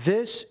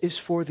 this is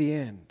for the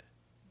end.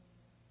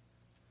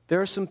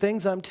 There are some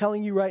things I'm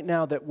telling you right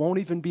now that won't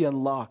even be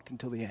unlocked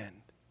until the end.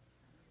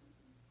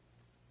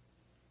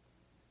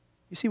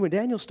 You see, when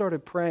Daniel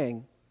started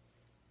praying,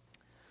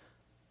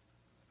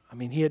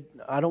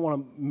 I don't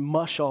want to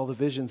mush all the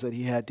visions that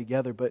he had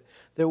together, but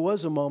there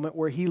was a moment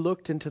where he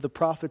looked into the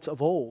prophets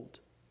of old,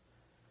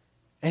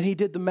 and he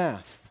did the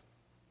math.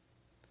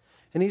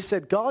 And he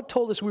said, God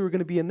told us we were going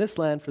to be in this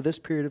land for this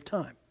period of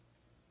time,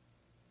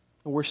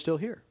 and we're still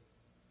here.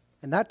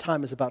 And that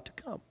time is about to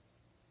come.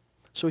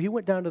 So he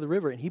went down to the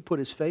river, and he put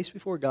his face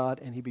before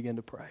God, and he began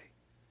to pray.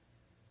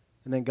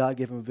 And then God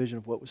gave him a vision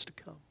of what was to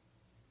come.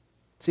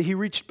 See, he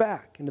reached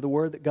back into the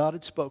word that God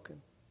had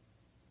spoken.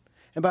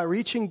 And by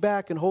reaching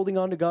back and holding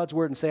on to God's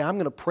word and saying, I'm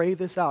going to pray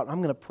this out, I'm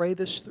going to pray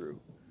this through,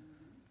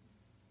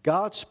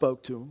 God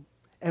spoke to him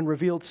and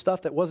revealed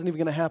stuff that wasn't even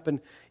going to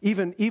happen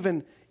even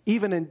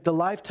in the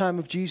lifetime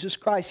of Jesus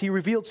Christ. He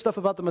revealed stuff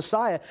about the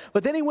Messiah,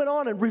 but then he went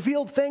on and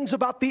revealed things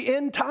about the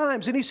end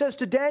times. And he says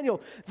to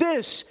Daniel,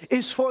 this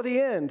is for the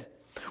end.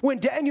 When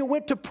Daniel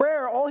went to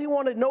prayer, all he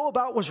wanted to know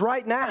about was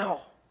right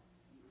now.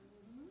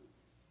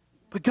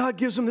 But God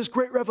gives him this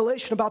great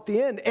revelation about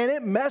the end, and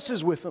it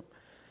messes with him.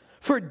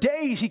 For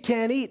days he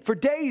can't eat. For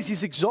days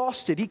he's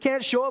exhausted. He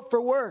can't show up for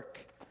work.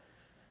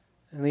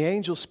 And the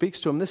angel speaks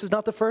to him. This is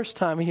not the first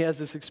time he has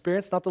this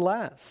experience, not the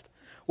last.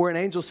 Where an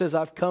angel says,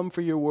 I've come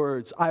for your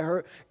words.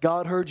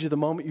 God heard you the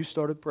moment you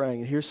started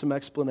praying. And here's some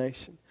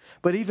explanation.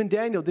 But even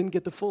Daniel didn't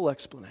get the full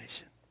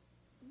explanation.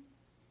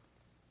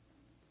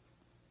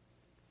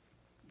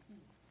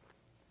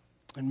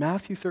 In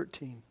Matthew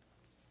 13.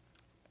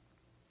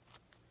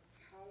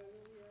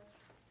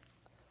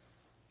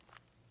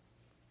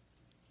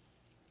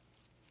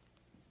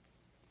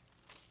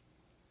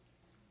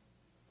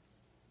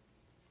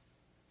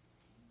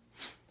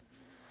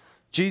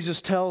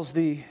 Jesus tells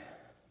the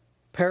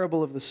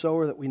parable of the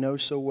sower that we know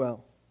so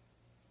well.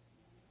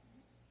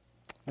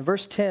 In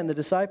verse 10, the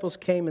disciples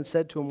came and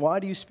said to him, why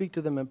do you speak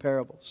to them in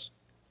parables?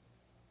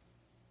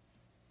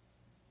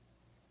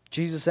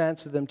 Jesus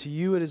answered them, to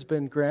you it has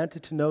been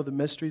granted to know the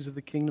mysteries of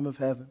the kingdom of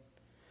heaven,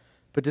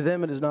 but to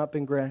them it has not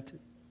been granted.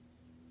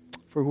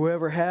 For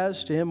whoever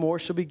has, to him more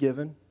shall be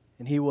given,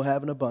 and he will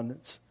have an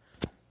abundance.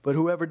 But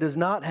whoever does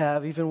not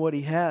have, even what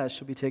he has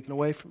shall be taken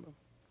away from him.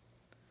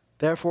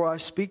 Therefore I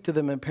speak to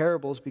them in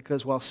parables,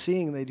 because while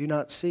seeing they do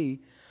not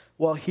see,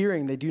 while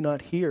hearing they do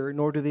not hear,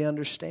 nor do they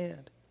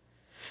understand.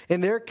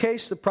 In their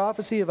case, the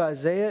prophecy of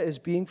Isaiah is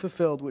being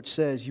fulfilled, which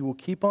says, you will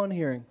keep on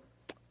hearing,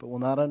 but will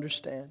not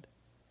understand.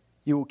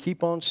 You will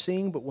keep on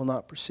seeing, but will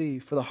not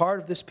perceive. For the heart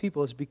of this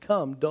people has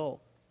become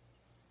dull.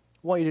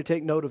 I want you to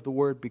take note of the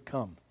word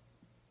become.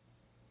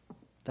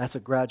 That's a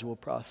gradual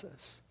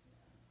process.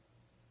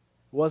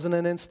 It wasn't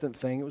an instant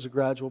thing, it was a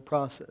gradual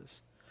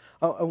process.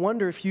 I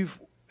wonder if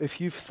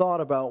you've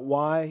thought about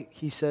why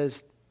he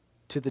says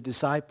to the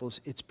disciples,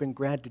 it's been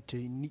granted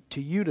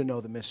to you to know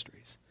the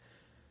mysteries.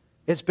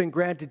 It's been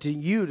granted to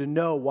you to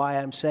know why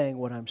I'm saying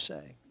what I'm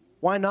saying.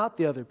 Why not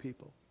the other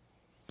people?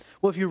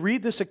 Well, if you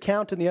read this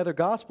account in the other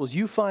Gospels,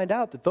 you find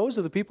out that those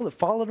are the people that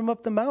followed him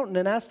up the mountain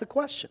and asked the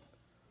question.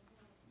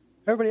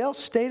 Everybody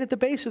else stayed at the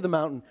base of the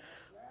mountain,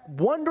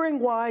 wondering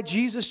why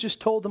Jesus just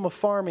told them a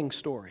farming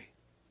story.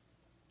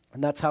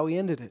 And that's how he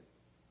ended it.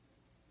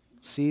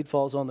 Seed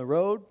falls on the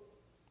road.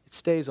 It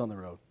stays on the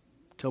road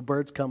until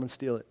birds come and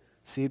steal it.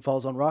 Seed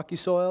falls on rocky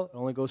soil, it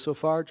only goes so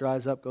far,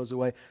 dries up, goes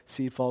away.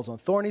 Seed falls on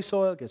thorny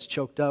soil, gets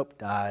choked up,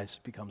 dies,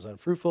 becomes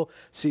unfruitful.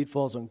 Seed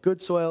falls on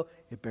good soil,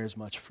 it bears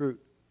much fruit.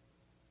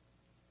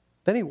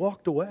 Then he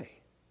walked away.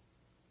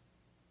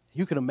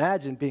 You can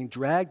imagine being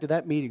dragged to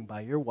that meeting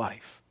by your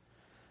wife,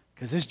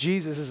 because this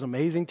Jesus is an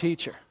amazing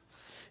teacher.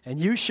 And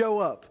you show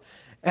up,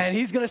 and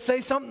he's going to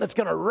say something that's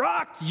going to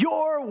rock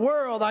your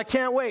world. I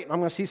can't wait. I'm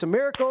going to see some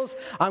miracles.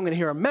 I'm going to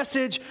hear a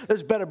message.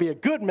 This better be a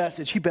good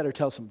message. He better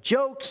tell some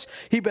jokes.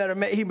 He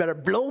better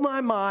blow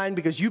my mind,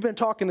 because you've been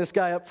talking this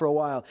guy up for a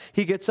while.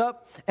 He gets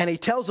up, and he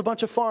tells a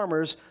bunch of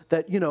farmers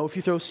that, if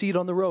you throw seed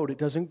on the road, it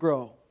doesn't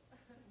grow,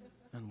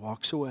 and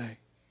walks away.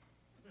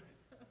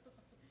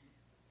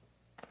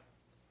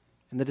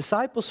 And the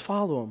disciples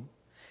follow him.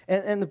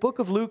 And the book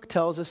of Luke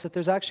tells us that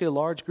there's actually a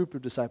large group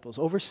of disciples,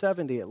 over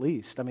 70 at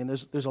least. I mean,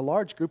 there's a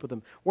large group of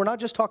them. We're not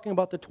just talking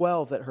about the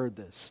 12 that heard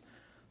this.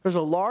 There's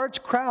a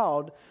large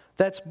crowd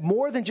that's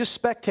more than just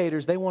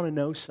spectators. They want to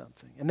know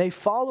something. And they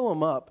follow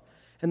him up,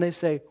 and they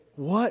say,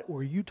 what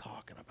were you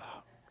talking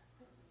about?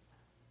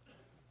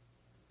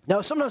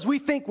 Now, sometimes we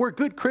think we're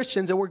good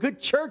Christians and we're good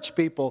church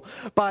people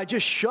by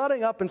just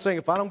shutting up and saying,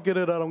 if I don't get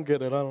it, I don't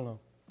get it. I don't know.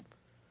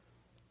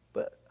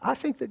 But I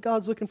think that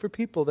God's looking for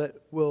people that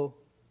will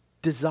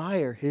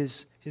desire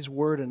his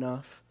word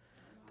enough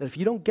that if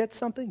you don't get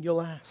something,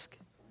 you'll ask.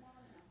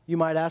 You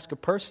might ask a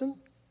person.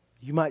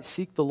 You might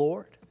seek the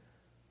Lord.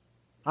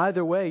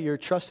 Either way, you're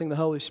trusting the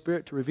Holy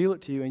Spirit to reveal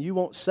it to you, and you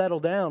won't settle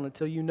down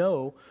until you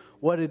know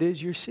what it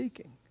is you're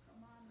seeking.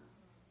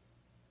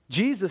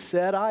 Jesus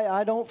said,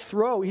 I don't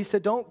throw. He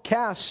said, don't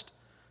cast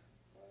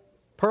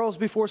pearls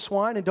before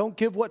swine, and don't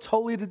give what's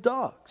holy to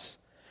dogs.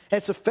 And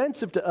it's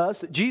offensive to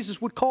us that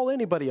Jesus would call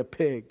anybody a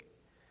pig.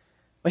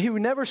 He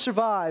would never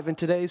survive in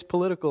today's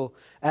political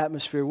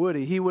atmosphere, would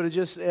he? He would have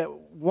just,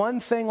 one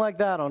thing like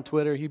that on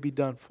Twitter, he'd be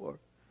done for.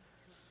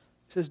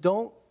 He says,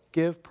 don't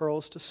give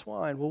pearls to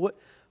swine. Well,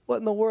 what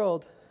in the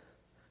world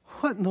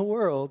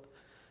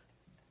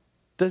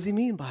does he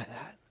mean by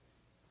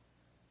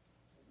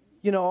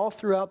that? All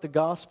throughout the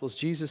Gospels,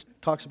 Jesus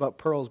talks about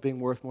pearls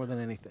being worth more than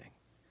anything.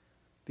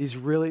 These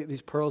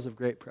pearls of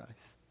great price.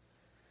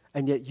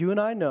 And yet you and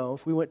I know,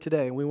 if we went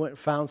today and we went and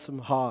found some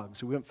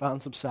hogs, we went and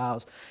found some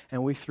sows,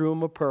 and we threw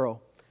them a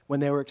pearl when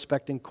they were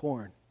expecting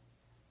corn,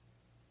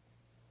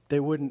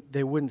 they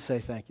wouldn't say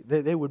thank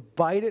you. They would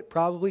bite it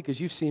probably, because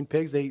you've seen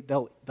pigs,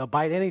 they'll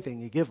bite anything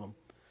you give them.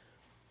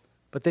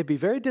 But they'd be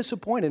very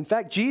disappointed. In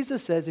fact,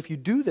 Jesus says if you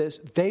do this,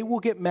 they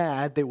will get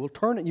mad, they will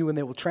turn at you, and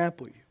they will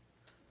trample you.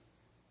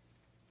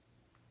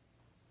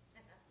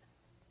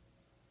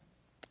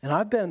 And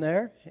I've been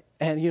there,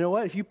 and you know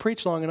what? If you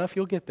preach long enough,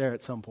 you'll get there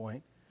at some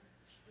point.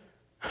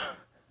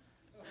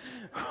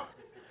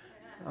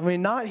 I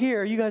mean, not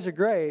here. You guys are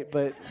great,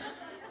 but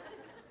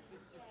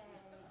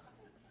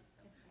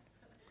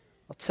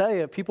tell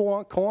you, people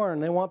want corn.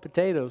 They want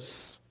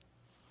potatoes.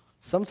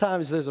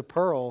 Sometimes there's a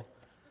pearl.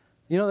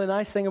 You know the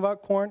nice thing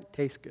about corn? It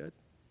tastes good.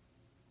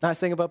 Nice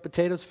thing about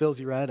potatoes, fills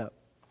you right up.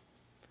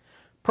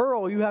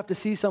 Pearl, you have to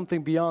see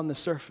something beyond the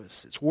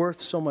surface. It's worth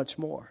so much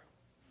more.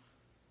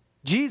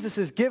 Jesus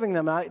is giving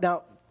them,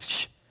 now,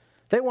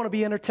 they want to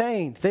be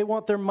entertained. They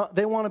want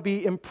to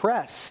be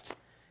impressed.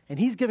 And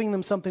he's giving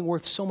them something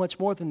worth so much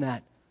more than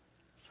that.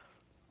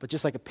 But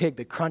just like a pig,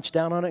 they crunch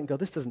down on it and go,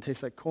 this doesn't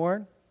taste like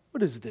corn.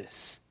 What is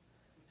this?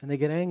 And they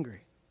get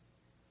angry.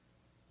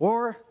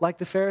 Or, like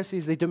the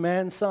Pharisees, they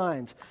demand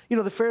signs. You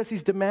know, the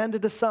Pharisees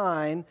demanded a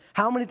sign.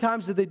 How many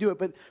times did they do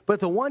it? But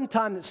the one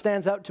time that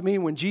stands out to me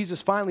when Jesus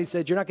finally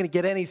said, you're not going to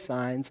get any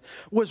signs,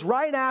 was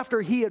right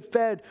after he had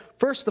fed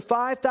first the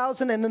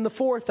 5,000 and then the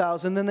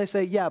 4,000. Then they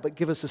say, yeah, but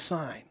give us a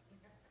sign.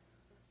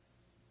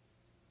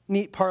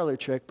 Neat parlor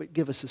trick, but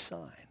give us a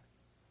sign.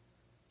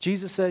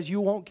 Jesus says, you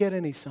won't get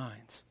any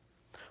signs.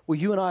 Well,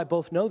 you and I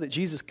both know that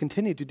Jesus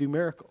continued to do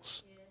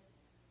miracles.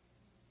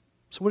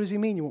 So what does he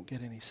mean you won't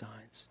get any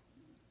signs?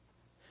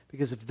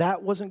 Because if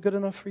that wasn't good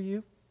enough for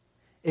you,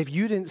 if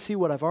you didn't see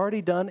what I've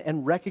already done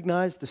and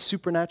recognize the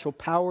supernatural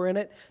power in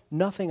it,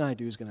 nothing I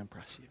do is going to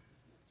impress you.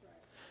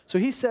 So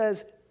he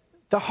says,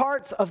 the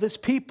hearts of this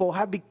people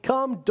have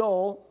become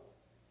dull.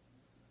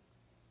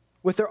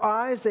 With their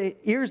eyes,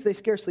 ears they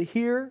scarcely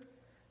hear,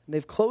 and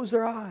they've closed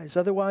their eyes.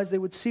 Otherwise they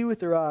would see with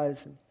their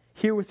eyes and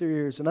hear with their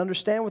ears and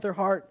understand with their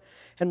heart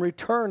and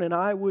return, and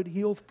I would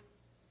heal them.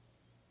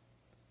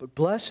 But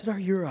blessed are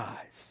your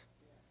eyes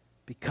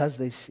because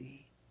they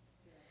see,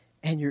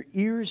 and your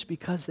ears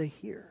because they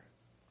hear.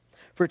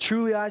 For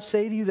truly I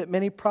say to you that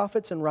many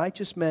prophets and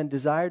righteous men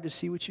desired to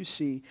see what you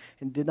see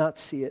and did not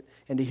see it,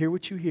 and to hear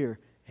what you hear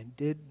and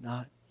did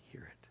not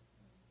hear it.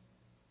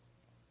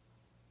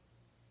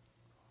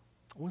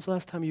 When's the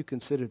last time you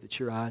considered that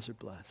your eyes are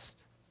blessed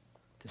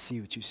to see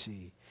what you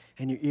see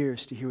and your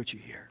ears to hear what you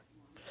hear?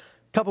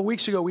 A couple of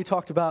weeks ago we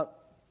talked about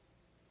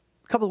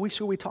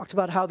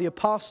how the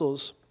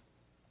apostles,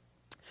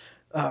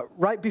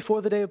 right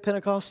before the day of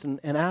Pentecost and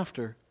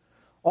after,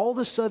 all of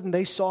a sudden,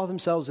 they saw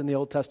themselves in the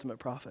Old Testament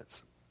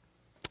prophets.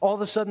 All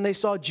of a sudden, they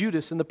saw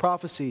Judas in the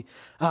prophecy.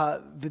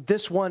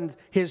 This one,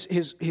 his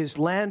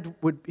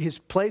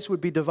place would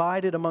be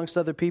divided amongst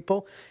other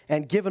people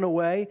and given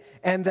away,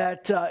 and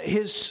that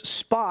his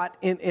spot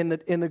in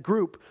the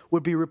group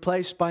would be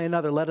replaced by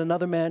another. Let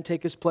another man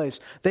take his place.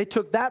 They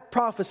took that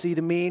prophecy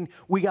to mean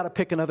we got to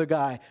pick another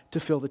guy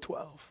to fill the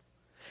 12.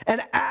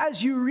 And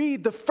as you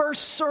read the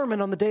first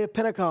sermon on the day of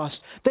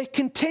Pentecost, they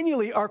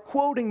continually are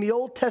quoting the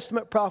Old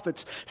Testament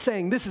prophets,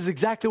 saying this is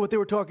exactly what they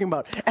were talking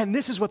about, and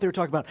this is what they were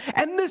talking about,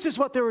 and this is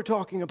what they were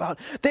talking about.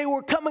 They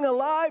were coming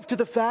alive to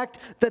the fact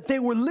that they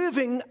were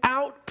living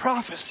out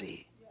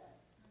prophecy.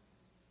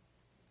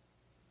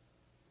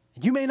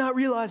 And you may not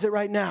realize it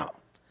right now,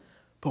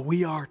 but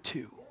we are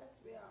too.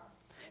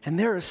 And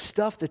there is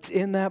stuff that's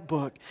in that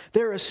book.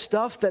 There is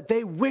stuff that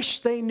they wish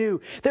they knew.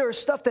 There is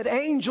stuff that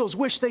angels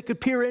wish they could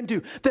peer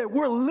into that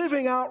we're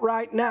living out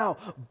right now.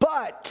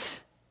 But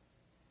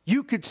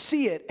you could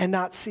see it and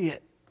not see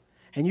it.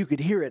 And you could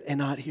hear it and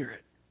not hear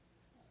it.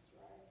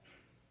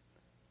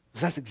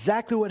 So that's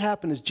exactly what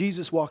happened as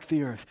Jesus walked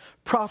the earth.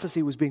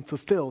 Prophecy was being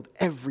fulfilled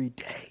every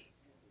day.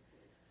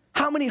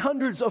 How many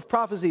hundreds of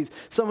prophecies,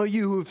 some of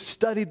you who have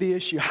studied the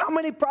issue, how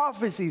many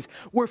prophecies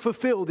were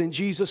fulfilled in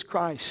Jesus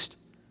Christ?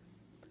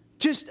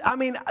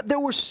 There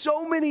were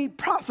so many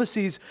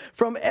prophecies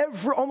from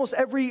almost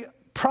every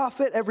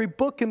prophet, every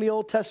book in the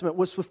Old Testament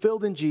was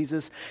fulfilled in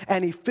Jesus,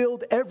 and he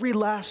filled every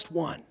last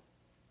one.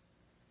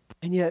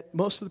 And yet,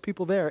 most of the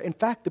people there, in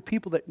fact, the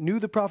people that knew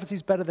the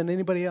prophecies better than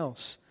anybody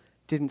else,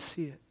 didn't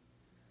see it.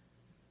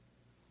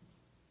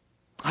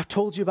 I've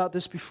told you about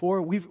this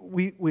before.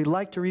 We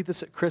like to read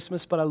this at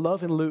Christmas, but I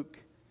love in Luke,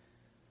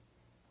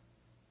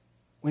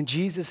 when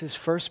Jesus is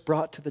first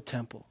brought to the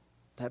temple,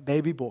 that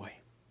baby boy.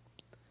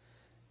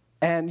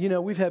 And, you know,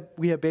 we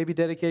have baby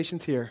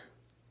dedications here.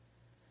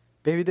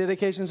 Baby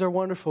dedications are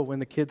wonderful when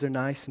the kids are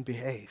nice and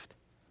behaved.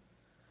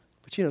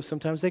 But, you know,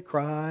 sometimes they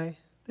cry.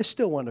 They're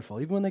still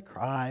wonderful. Even when they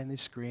cry and they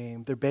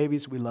scream, they're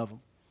babies, we love them.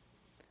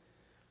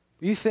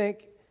 You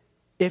think,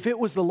 if it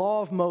was the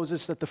law of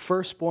Moses that the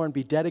firstborn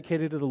be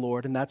dedicated to the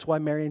Lord, and that's why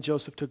Mary and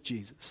Joseph took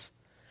Jesus,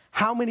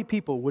 how many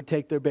people would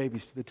take their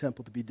babies to the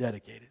temple to be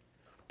dedicated?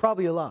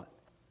 Probably a lot.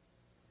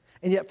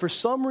 And yet, for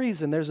some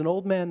reason, there's an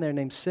old man there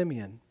named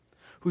Simeon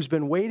who's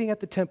been waiting at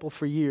the temple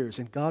for years,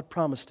 and God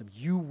promised him,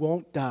 you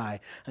won't die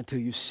until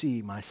you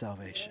see my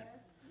salvation.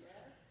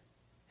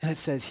 And it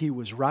says he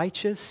was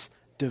righteous,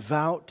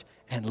 devout,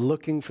 and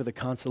looking for the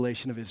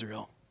consolation of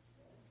Israel.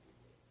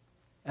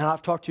 And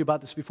I've talked to you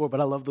about this before,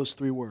 but I love those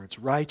three words,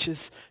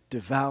 righteous,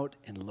 devout,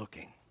 and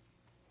looking.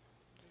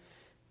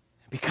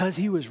 Because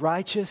he was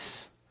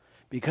righteous,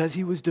 because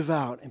he was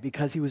devout, and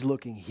because he was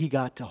looking, he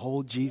got to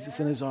hold Jesus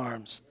in his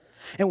arms.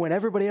 And when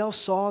everybody else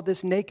saw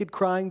this naked,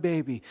 crying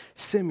baby,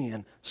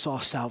 Simeon saw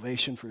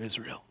salvation for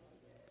Israel.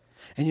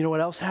 And you know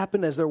what else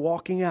happened as they're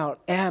walking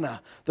out?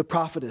 Anna, the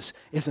prophetess,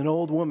 is an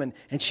old woman,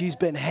 and she's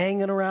been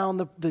hanging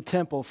around the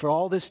temple for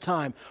all this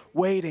time,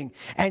 waiting.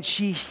 And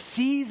she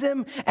sees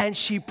him, and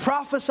she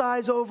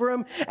prophesies over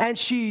him, and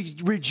she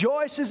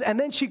rejoices, and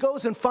then she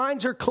goes and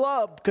finds her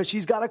club, because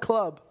she's got a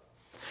club.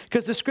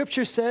 Because the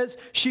scripture says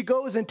she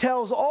goes and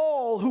tells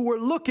all who were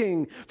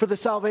looking for the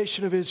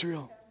salvation of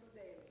Israel.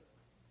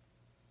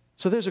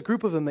 So there's a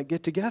group of them that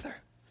get together.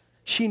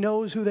 She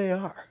knows who they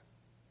are.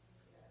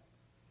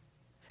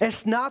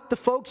 It's not the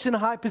folks in a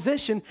high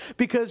position,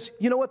 because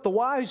you know what? The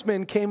wise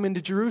men came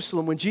into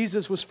Jerusalem when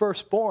Jesus was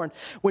first born,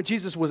 when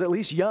Jesus was at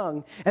least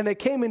young, and they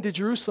came into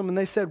Jerusalem and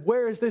they said,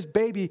 where is this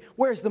baby?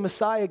 Where is the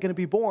Messiah going to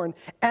be born?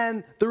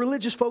 And the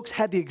religious folks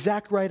had the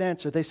exact right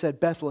answer. They said,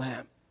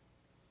 Bethlehem.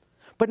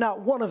 But not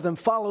one of them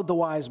followed the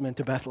wise men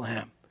to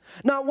Bethlehem.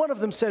 Not one of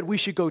them said, we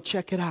should go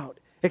check it out,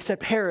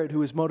 except Herod, who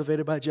was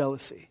motivated by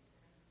jealousy.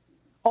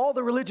 All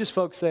the religious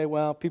folks say,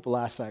 well, people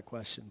ask that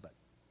question, but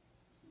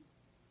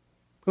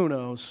who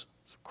knows?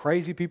 Some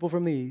crazy people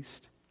from the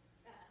East.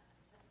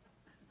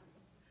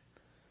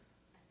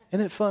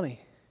 Isn't it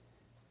funny?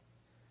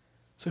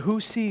 So who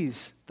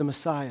sees the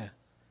Messiah?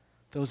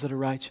 Those that are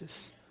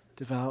righteous,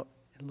 devout,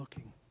 and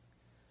looking.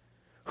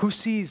 Who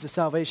sees the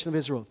salvation of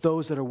Israel?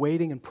 Those that are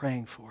waiting and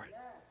praying for it.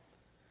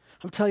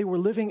 I'm telling you, we're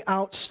living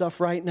out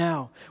stuff right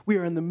now. We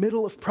are in the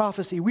middle of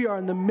prophecy. We are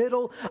in the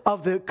middle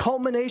of the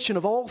culmination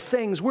of all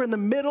things. We're in the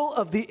middle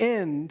of the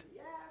end.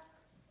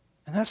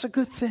 And that's a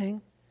good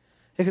thing.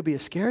 It could be a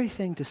scary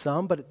thing to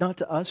some, but not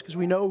to us, because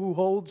we know who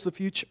holds the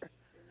future.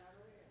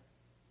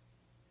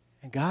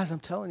 And guys,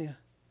 I'm telling you,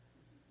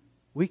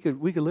 we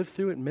could live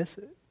through it and miss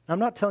it. I'm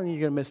not telling you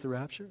you're going to miss the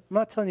rapture. I'm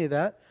not telling you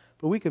that,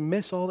 but we can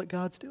miss all that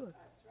God's doing.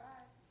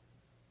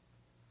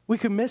 We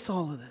could miss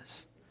all of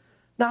this.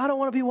 Now, I don't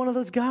want to be one of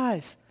those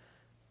guys.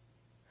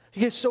 I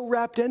get so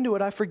wrapped into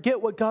it, I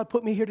forget what God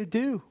put me here to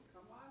do.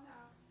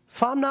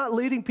 If I'm not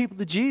leading people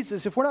to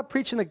Jesus, if we're not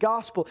preaching the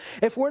gospel,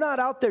 if we're not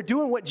out there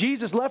doing what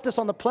Jesus left us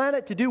on the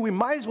planet to do, we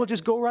might as well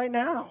just go right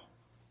now.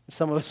 And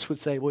some of us would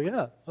say, well,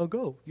 yeah, I'll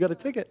go. You got a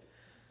ticket.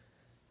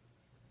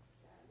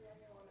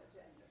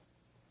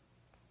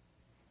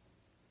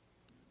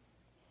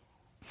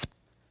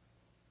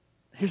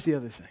 Here's the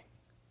other thing.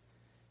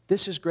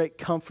 This is great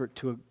comfort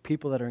to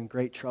people that are in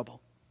great trouble.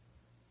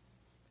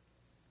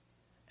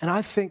 And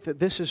I think that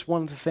this is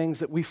one of the things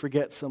that we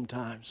forget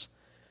sometimes.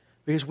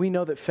 Because we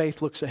know that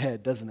faith looks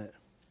ahead, doesn't it?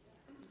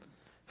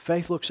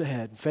 Faith looks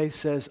ahead. Faith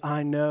says,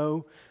 I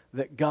know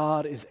that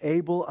God is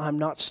able. I'm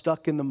not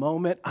stuck in the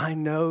moment. I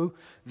know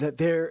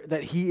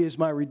that He is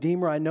my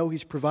Redeemer. I know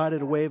He's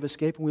provided a way of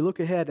escape. And we look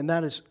ahead, and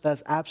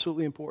that's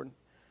absolutely important.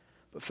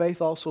 But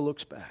faith also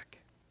looks back.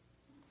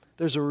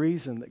 There's a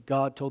reason that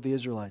God told the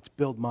Israelites,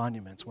 build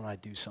monuments when I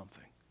do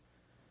something.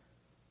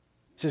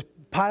 He says,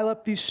 pile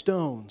up these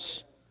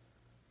stones.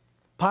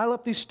 Pile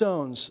up these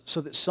stones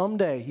so that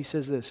someday, He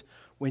says this,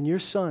 when your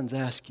sons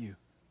ask you,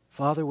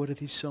 Father, what do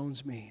these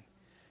stones mean?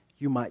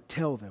 You might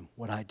tell them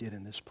what I did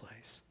in this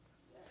place.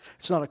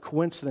 It's not a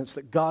coincidence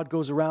that God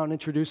goes around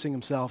introducing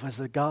Himself as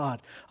the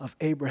God of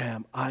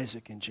Abraham,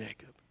 Isaac, and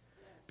Jacob.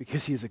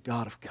 Because He is a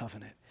God of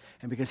covenant.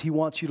 And because He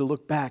wants you to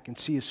look back and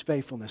see His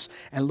faithfulness,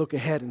 and look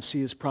ahead and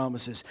see His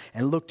promises,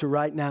 and look to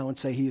right now and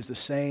say He is the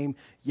same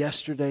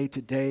yesterday,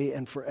 today,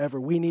 and forever.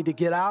 We need to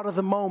get out of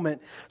the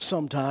moment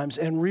sometimes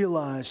and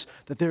realize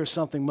that there is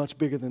something much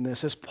bigger than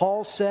this. As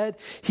Paul said,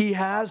 He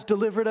has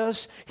delivered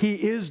us, He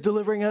is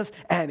delivering us,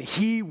 and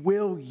He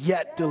will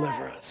yet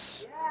deliver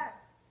us. Yes.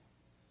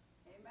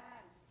 Amen.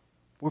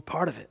 We're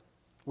part of it.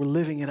 We're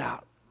living it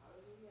out.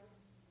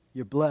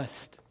 You're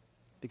blessed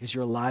because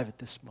you're alive at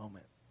this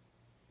moment.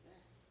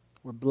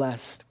 We're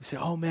blessed. We say,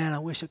 oh man, I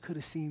wish I could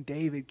have seen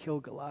David kill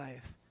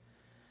Goliath.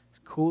 As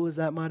cool as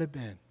that might have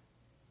been,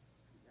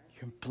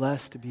 you're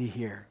blessed to be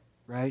here,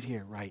 right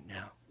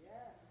now.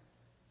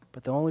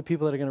 But the only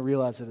people that are going to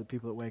realize it are the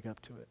people that wake up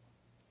to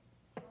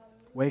it.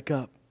 Wake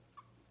up.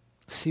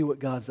 See what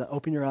God's done.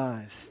 Open your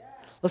eyes.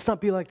 Let's not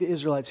be like the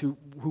Israelites who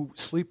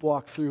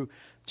sleepwalk through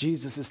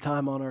Jesus'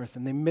 time on earth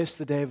and they miss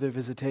the day of their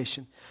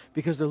visitation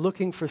because they're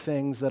looking for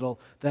things that'll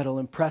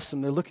impress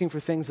them. They're looking for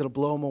things that'll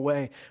blow them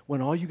away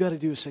when all you got to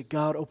do is say,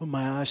 God, open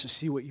my eyes to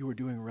see what you are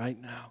doing right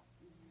now.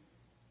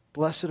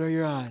 Blessed are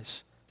your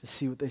eyes to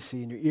see what they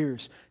see and your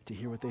ears to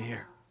hear what they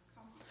hear.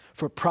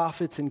 For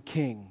prophets and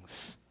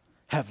kings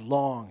have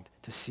longed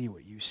to see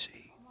what you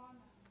see.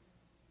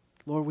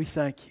 Lord, we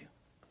thank you.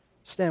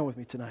 Stand with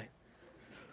me tonight.